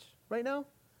 judge, right now,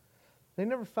 they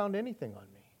never found anything on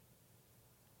me.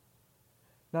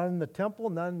 Not in the temple,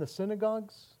 not in the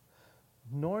synagogues,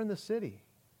 nor in the city.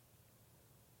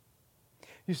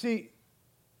 You see,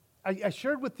 I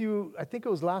shared with you, I think it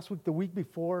was last week, the week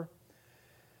before,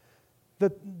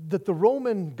 that the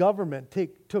Roman government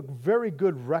took very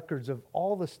good records of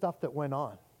all the stuff that went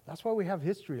on. That's why we have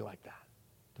history like that,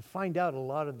 to find out a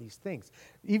lot of these things.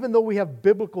 Even though we have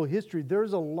biblical history,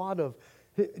 there's a lot of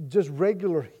just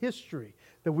regular history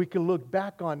that we can look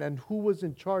back on and who was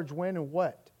in charge when and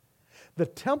what. The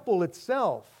temple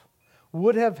itself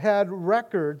would have had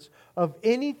records of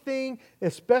anything,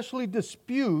 especially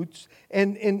disputes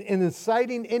and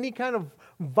inciting any kind of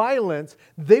violence.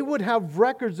 They would have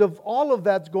records of all of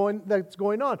that's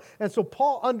going on. And so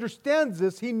Paul understands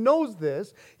this. He knows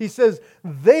this. He says,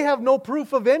 they have no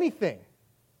proof of anything.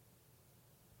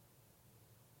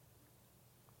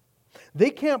 They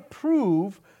can't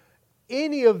prove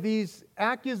any of these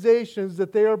accusations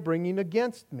that they are bringing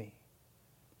against me.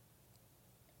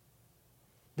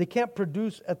 They can't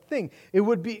produce a thing. It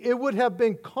would have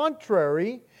been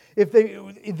contrary if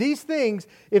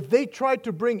they tried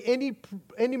to bring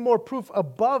any more proof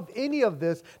above any of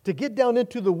this to get down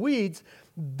into the weeds.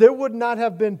 There would not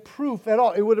have been proof at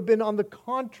all. It would have been on the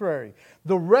contrary.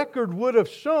 The record would have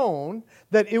shown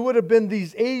that it would have been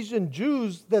these Asian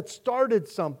Jews that started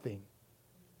something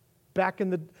back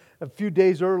in a few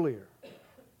days earlier.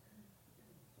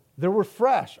 They were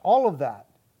fresh, all of that.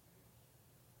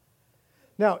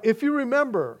 Now, if you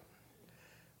remember,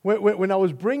 when I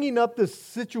was bringing up this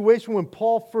situation when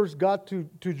Paul first got to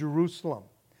Jerusalem,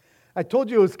 I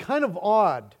told you it was kind of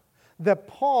odd that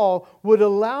Paul would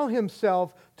allow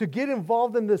himself to get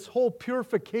involved in this whole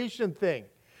purification thing.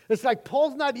 It's like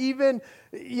Paul's not even,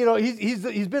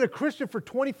 he's been a Christian for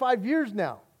 25 years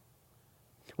now.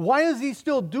 Why is he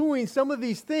still doing some of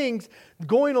these things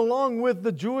going along with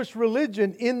the Jewish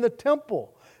religion in the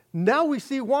temple? Now we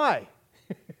see why.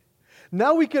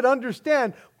 Now we could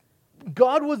understand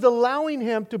God was allowing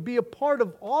him to be a part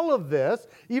of all of this,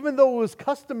 even though it was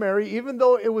customary, even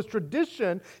though it was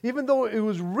tradition, even though it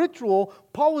was ritual.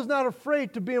 Paul was not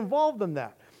afraid to be involved in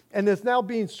that. And it's now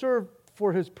being served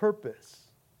for his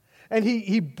purpose. And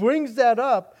he brings that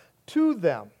up to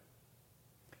them.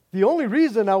 The only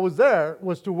reason I was there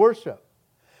was to worship.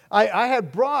 I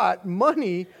had brought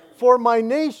money for my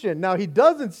nation. Now, he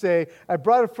doesn't say, I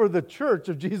brought it for the church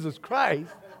of Jesus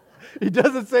Christ. He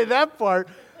doesn't say that part.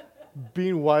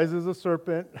 Being wise as a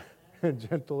serpent and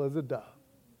gentle as a dove.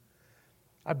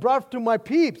 I brought it to my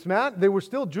peeps, man. They were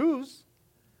still Jews.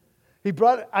 I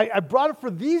brought it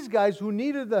for these guys who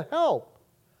needed the help.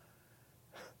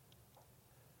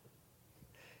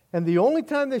 And the only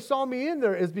time they saw me in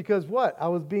there is because what? I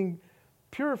was being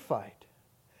purified.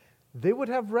 They would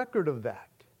have record of that.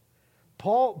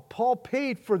 Paul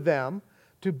paid for them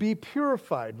to be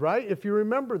purified, right? If you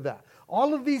remember that.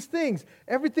 All of these things,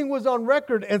 everything was on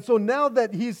record. And so now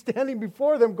that he's standing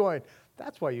before them going,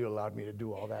 that's why you allowed me to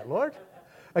do all that, Lord.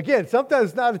 Again, sometimes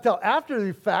it's not until after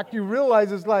the fact you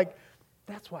realize it's like,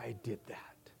 that's why I did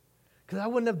that. Because I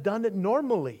wouldn't have done it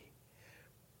normally.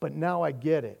 But now I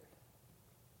get it.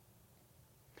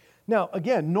 Now,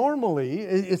 again, normally,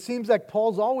 it seems like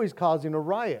Paul's always causing a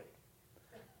riot.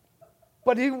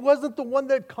 But he wasn't the one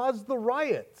that caused the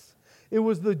riots. It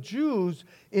was the Jews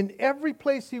in every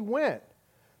place he went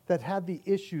that had the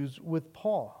issues with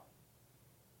Paul.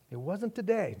 It wasn't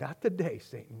today. Not today,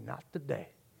 Satan. Not today.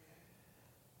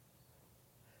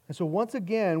 And so once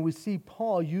again, we see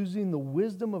Paul using the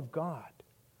wisdom of God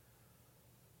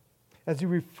as he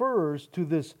refers to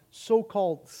this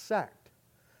so-called sect.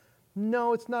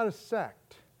 No, it's not a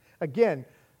sect. Again,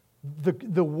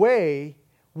 the way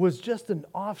was just an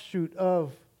offshoot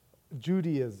of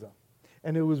Judaism.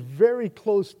 And it was very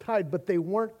close tied, but they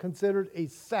weren't considered a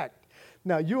sect.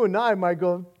 Now, you and I might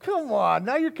go, come on,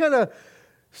 now you're kind of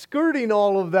skirting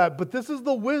all of that. But this is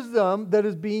the wisdom that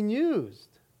is being used.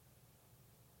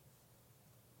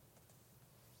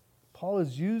 Paul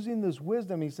is using this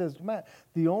wisdom. He says, man,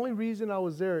 the only reason I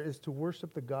was there is to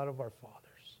worship the God of our fathers.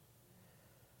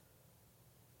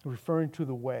 Referring to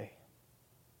the way,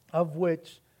 of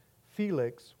which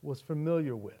Felix was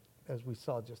familiar with, as we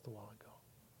saw just a while ago.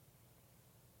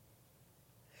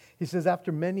 He says,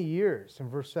 after many years, in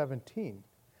verse 17,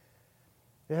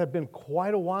 it had been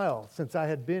quite a while since I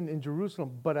had been in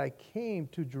Jerusalem, but I came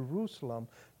to Jerusalem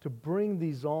to bring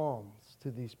these alms to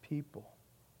these people.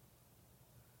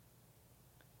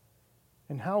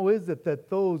 And how is it that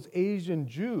those Asian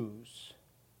Jews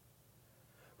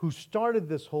who started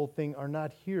this whole thing are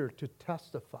not here to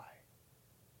testify?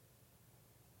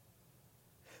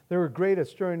 They were great at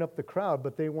stirring up the crowd,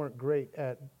 but they weren't great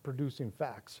at producing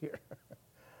facts here.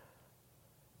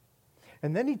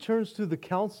 And then he turns to the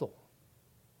council.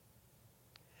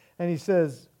 And he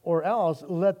says, or else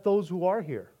let those who are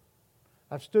here.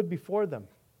 I've stood before them.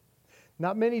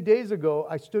 Not many days ago,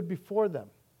 I stood before them.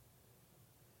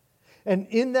 And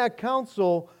in that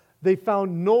council, they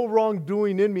found no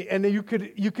wrongdoing in me. And you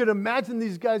could imagine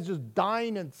these guys just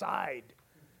dying inside,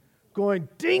 going,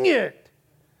 dang it.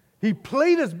 He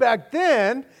played us back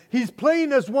then. He's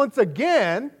playing us once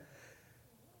again.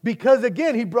 Because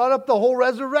again, he brought up the whole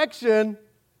resurrection.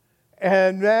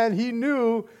 And man, he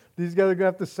knew these guys are going to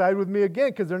have to side with me again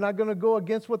because they're not going to go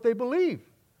against what they believe.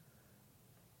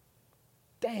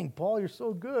 Dang, Paul, you're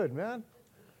so good, man.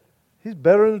 He's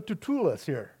better than Tertullus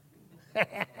here.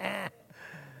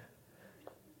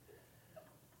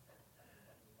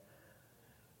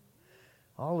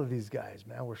 All of these guys,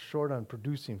 man, we're short on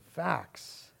producing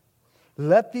facts.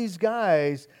 Let these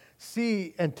guys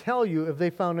see and tell you if they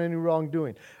found any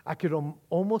wrongdoing. I could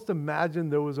almost imagine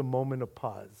there was a moment of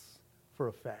pause for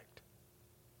effect.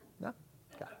 No?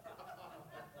 Got it.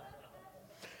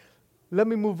 Let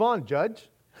me move on, Judge.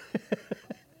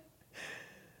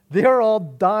 They are all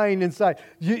dying inside.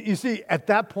 You see, at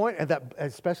that point,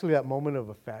 especially that moment of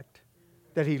effect,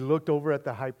 that he looked over at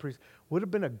the high priest, would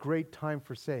have been a great time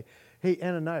for say, hey,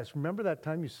 Ananias, remember that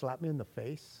time you slapped me in the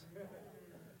face?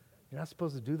 You're not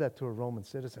supposed to do that to a Roman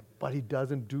citizen. But he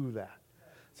doesn't do that.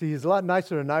 See, he's a lot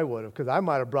nicer than I would have, because I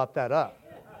might have brought that up.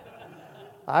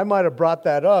 I might have brought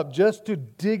that up just to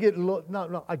dig it.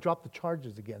 No, I dropped the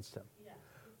charges against him.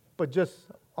 But just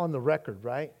on the record,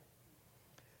 right?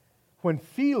 When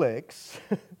Felix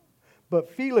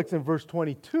in verse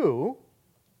 22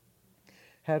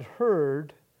 had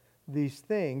heard these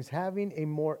things, having a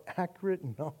more accurate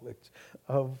knowledge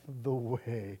of the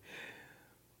way.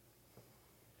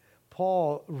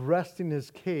 Paul, resting his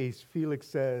case, Felix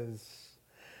says,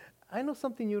 I know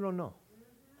something you don't know.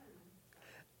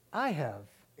 I have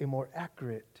a more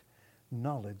accurate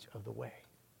knowledge of the way.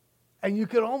 And you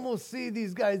could almost see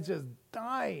these guys just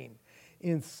dying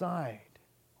inside.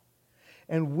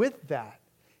 And with that,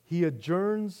 he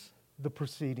adjourns the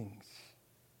proceedings.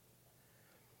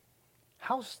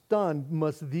 How stunned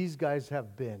must these guys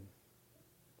have been?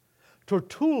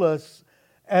 Tertullus,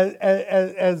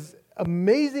 as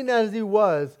amazing as he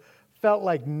was, felt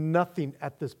like nothing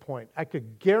at this point. I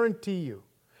could guarantee you.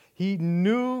 He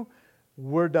knew,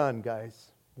 we're done,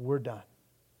 guys. We're done.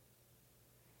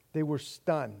 They were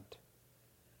stunned.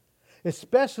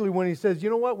 Especially when he says, you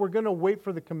know what, we're going to wait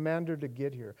for the commander to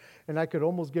get here. And I could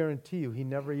almost guarantee you he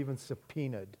never even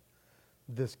subpoenaed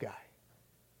this guy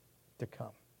to come.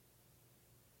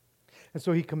 And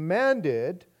so he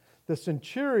commanded the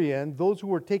centurion, those who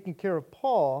were taking care of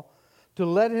Paul, to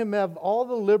let him have all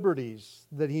the liberties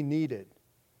that he needed,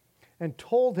 and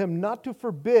told him not to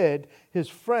forbid his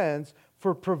friends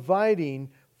for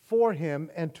providing for him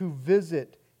and to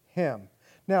visit him.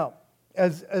 Now,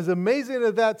 as amazing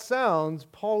as that sounds,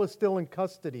 Paul is still in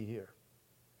custody here.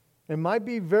 It might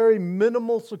be very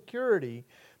minimal security,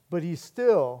 but he's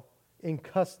still in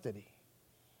custody.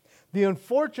 The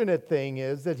unfortunate thing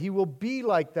is that he will be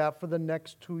like that for the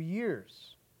next 2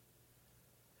 years.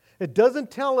 It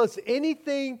doesn't tell us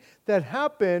anything that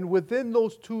happened within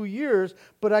those 2 years,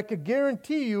 but I could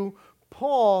guarantee you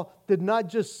Paul did not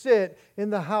just sit in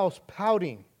the house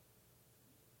pouting.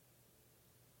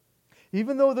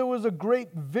 Even though there was a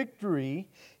great victory,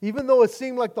 even though it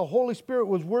seemed like the Holy Spirit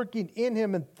was working in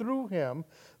him and through him,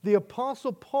 the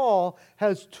Apostle Paul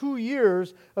has 2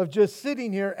 years of just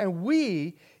sitting here, and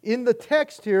we, in the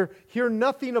text here, hear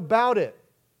nothing about it.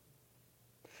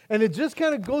 And it just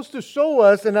kind of goes to show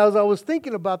us, and as I was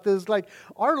thinking about this, like,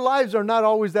 our lives are not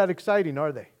always that exciting,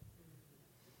 are they?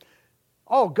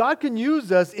 Oh, God can use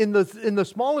us in the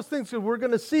smallest things. So we're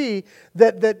going to see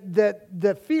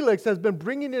that Felix has been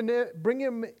bringing him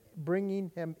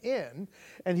in,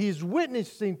 and he's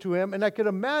witnessing to him. And I could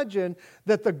imagine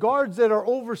that the guards that are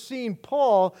overseeing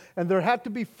Paul, and there had to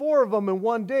be 4 of them in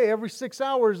one day. Every 6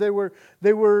 hours they were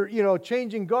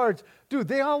changing guards. Dude,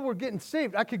 they all were getting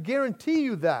saved. I could guarantee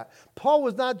you that. Paul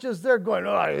was not just there going,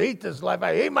 "Oh, I hate this life.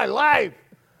 I hate my life."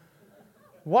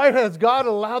 Why has God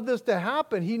allowed this to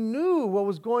happen? He knew what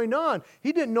was going on.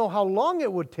 He didn't know how long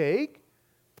it would take.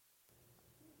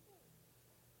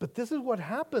 But this is what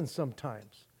happens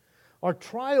sometimes. Our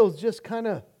trials just kind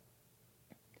of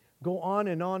go on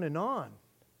and on and on.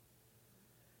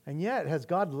 And yet, has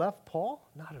God left Paul?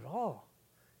 Not at all.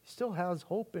 He still has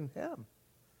hope in him.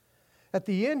 At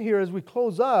the end here, as we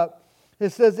close up,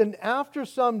 it says, "And after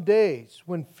some days,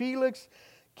 when Felix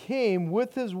came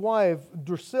with his wife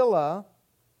Drusilla,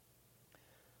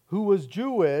 who was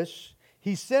Jewish,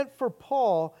 he sent for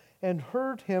Paul and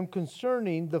heard him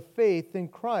concerning the faith in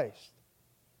Christ.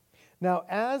 Now,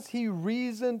 as he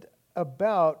reasoned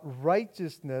about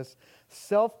righteousness,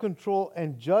 self-control,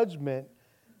 and judgment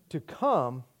to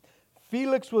come,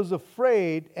 Felix was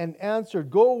afraid and answered,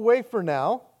 'Go away for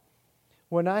now.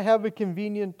 When I have a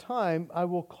convenient time, I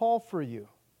will call for you.'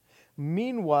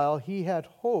 Meanwhile, he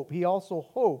also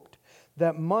hoped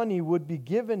that money would be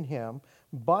given him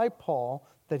by Paul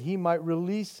that he might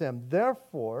release him.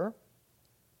 Therefore,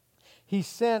 he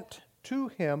sent to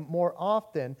him more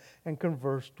often and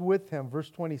conversed with him." Verse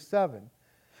 27.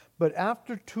 "But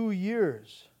after 2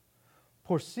 years,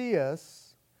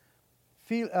 Porcius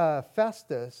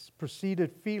Festus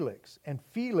preceded Felix, and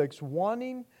Felix,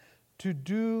 wanting to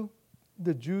do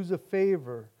the Jews a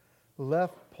favor,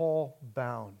 left Paul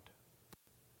bound."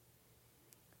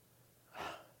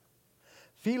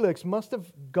 Felix must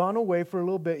have gone away for a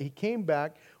little bit. He came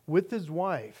back with his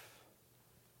wife.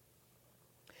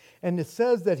 And it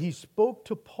says that he spoke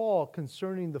to Paul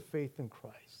concerning the faith in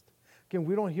Christ. Again,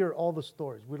 we don't hear all the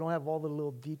stories. We don't have all the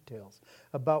little details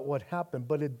about what happened.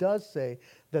 But it does say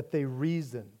that they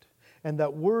reasoned. And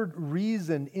that word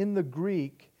reason in the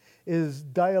Greek is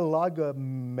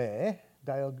dialogame,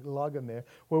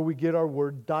 where we get our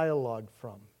word dialogue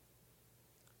from.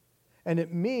 And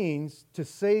it means to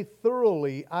say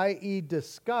thoroughly, i.e.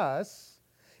 discuss,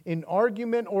 in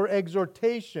argument or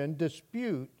exhortation,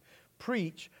 dispute,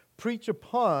 preach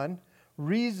upon,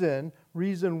 reason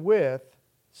with,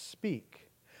 speak.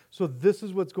 So this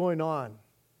is what's going on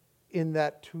in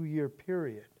that 2-year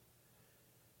period.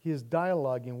 He is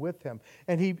dialoguing with him.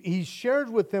 And he shared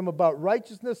with him about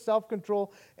righteousness,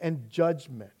 self-control, and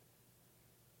judgment.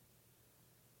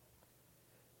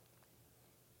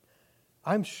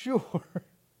 I'm sure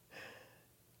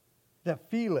that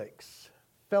Felix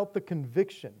felt the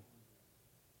conviction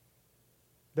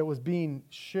that was being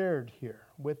shared here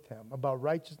with him about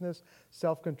righteousness,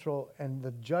 self-control, and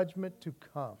the judgment to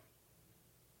come.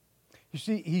 You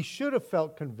see, he should have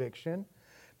felt conviction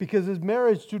because his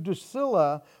marriage to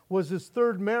Drusilla was his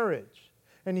 3rd marriage,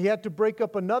 and he had to break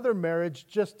up another marriage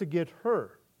just to get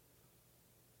her.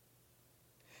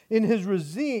 In his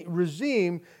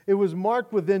regime, it was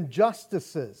marked with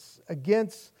injustices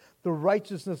against the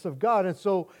righteousness of God. And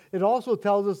so it also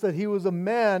tells us that he was a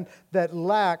man that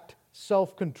lacked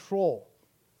self-control.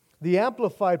 The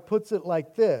Amplified puts it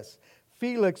like this: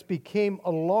 Felix became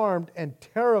alarmed and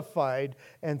terrified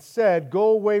and said,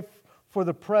 "Go away for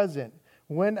the present.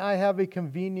 When I have a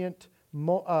convenient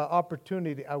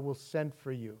opportunity, I will send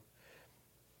for you."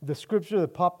 The scripture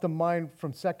that popped to mind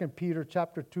from 2 Peter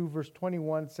chapter 2, verse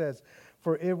 21 says,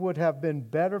 "For it would have been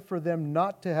better for them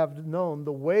not to have known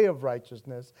the way of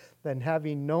righteousness than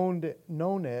having known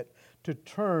it to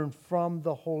turn from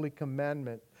the holy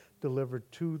commandment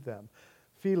delivered to them."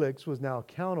 Felix was now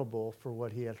accountable for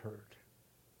what he had heard.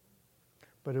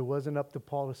 But it wasn't up to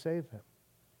Paul to save him.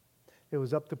 It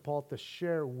was up to Paul to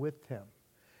share with him.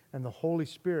 And the Holy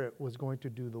Spirit was going to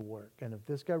do the work. And if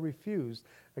this guy refused,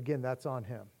 again, that's on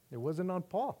him. It wasn't on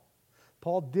Paul.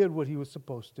 Paul did what he was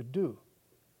supposed to do.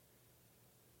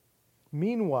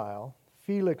 Meanwhile,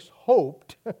 Felix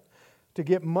hoped to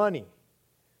get money,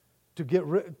 to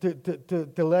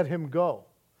let him go.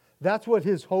 That's what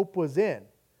his hope was in.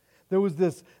 There was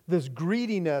this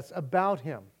greediness about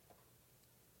him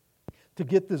to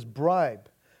get this bribe.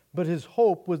 but his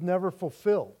hope was never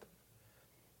fulfilled.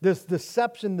 This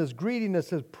deception, this greediness,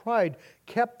 his pride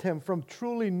kept him from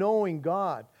truly knowing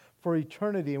God for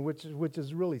eternity, and which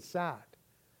is really sad.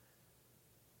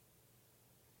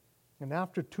 And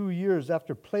after 2 years,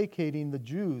 after placating the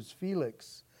Jews,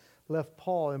 Felix left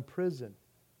Paul in prison,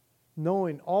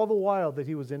 knowing all the while that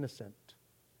he was innocent.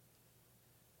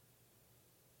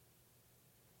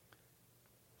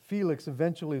 Felix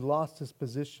eventually lost his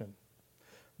position,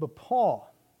 but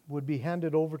Paul would be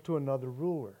handed over to another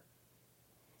ruler.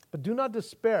 But do not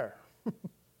despair.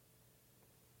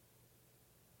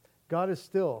 God is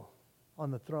still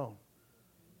on the throne.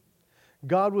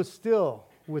 God was still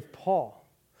with Paul.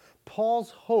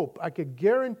 Paul's hope, I could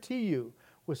guarantee you,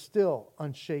 was still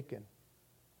unshaken.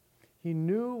 He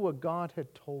knew what God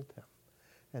had told him,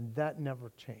 and that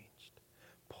never changed.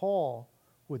 Paul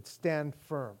would stand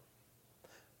firm.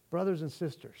 Brothers and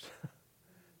sisters,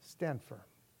 stand firm.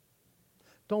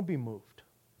 Don't be moved.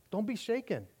 Don't be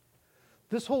shaken.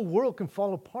 This whole world can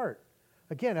fall apart.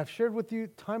 Again, I've shared with you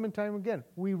time and time again.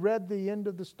 We read the end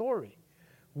of the story.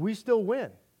 We still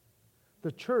win.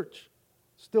 The church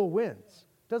still wins.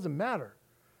 Doesn't matter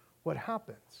what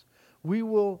happens. We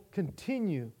will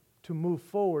continue to move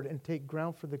forward and take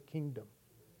ground for the kingdom.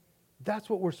 That's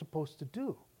what we're supposed to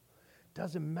do.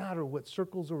 Doesn't matter what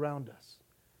circles around us.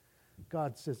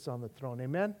 God sits on the throne.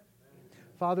 Amen?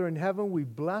 Father in heaven, we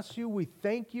bless you. We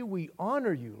thank you. We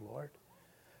honor you, Lord.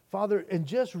 Father, in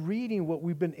just reading what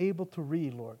we've been able to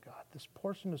read, Lord God, this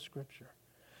portion of Scripture,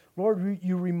 Lord,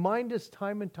 you remind us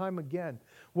time and time again,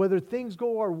 whether things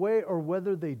go our way or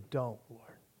whether they don't,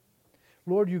 Lord.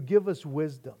 Lord, you give us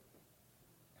wisdom.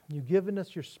 You've given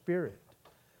us your Spirit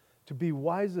to be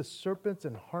wise as serpents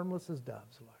and harmless as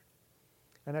doves, Lord.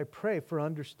 And I pray for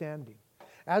understanding.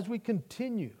 As we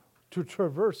continue to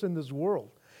traverse in this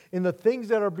world, in the things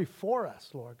that are before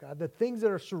us, Lord God, the things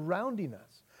that are surrounding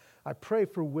us, I pray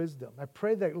for wisdom. I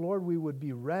pray that, Lord, we would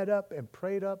be read up and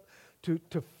prayed up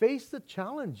to face the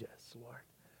challenges, Lord,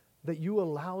 that you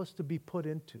allow us to be put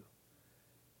into.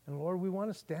 And, Lord, we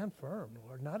want to stand firm,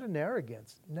 Lord, not in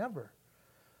arrogance, never,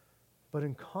 but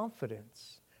in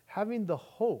confidence, having the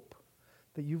hope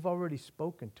that you've already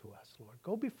spoken to us, Lord.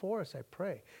 Go before us, I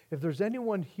pray. If there's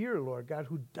anyone here, Lord God,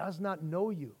 who does not know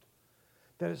you,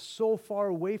 that is so far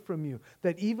away from you,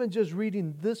 that even just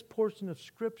reading this portion of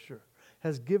Scripture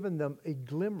has given them a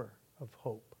glimmer of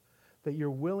hope, that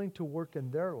you're willing to work in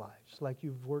their lives like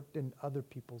you've worked in other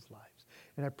people's lives.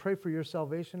 And I pray for your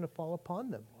salvation to fall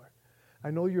upon them, Lord. I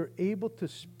know you're able to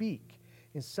speak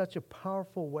in such a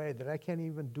powerful way that I can't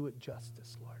even do it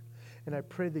justice, Lord. And I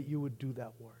pray that you would do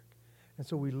that work. And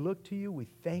so we look to you. We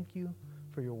thank you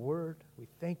for your word. We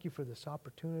thank you for this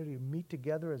opportunity to meet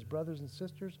together as brothers and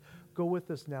sisters. Go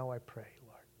with us now, I pray,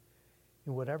 Lord.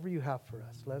 And whatever you have for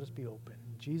us, let us be open.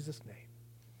 In Jesus'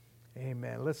 name,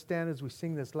 amen. Let's stand as we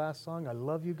sing this last song. I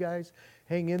love you guys.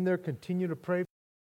 Hang in there. Continue to pray.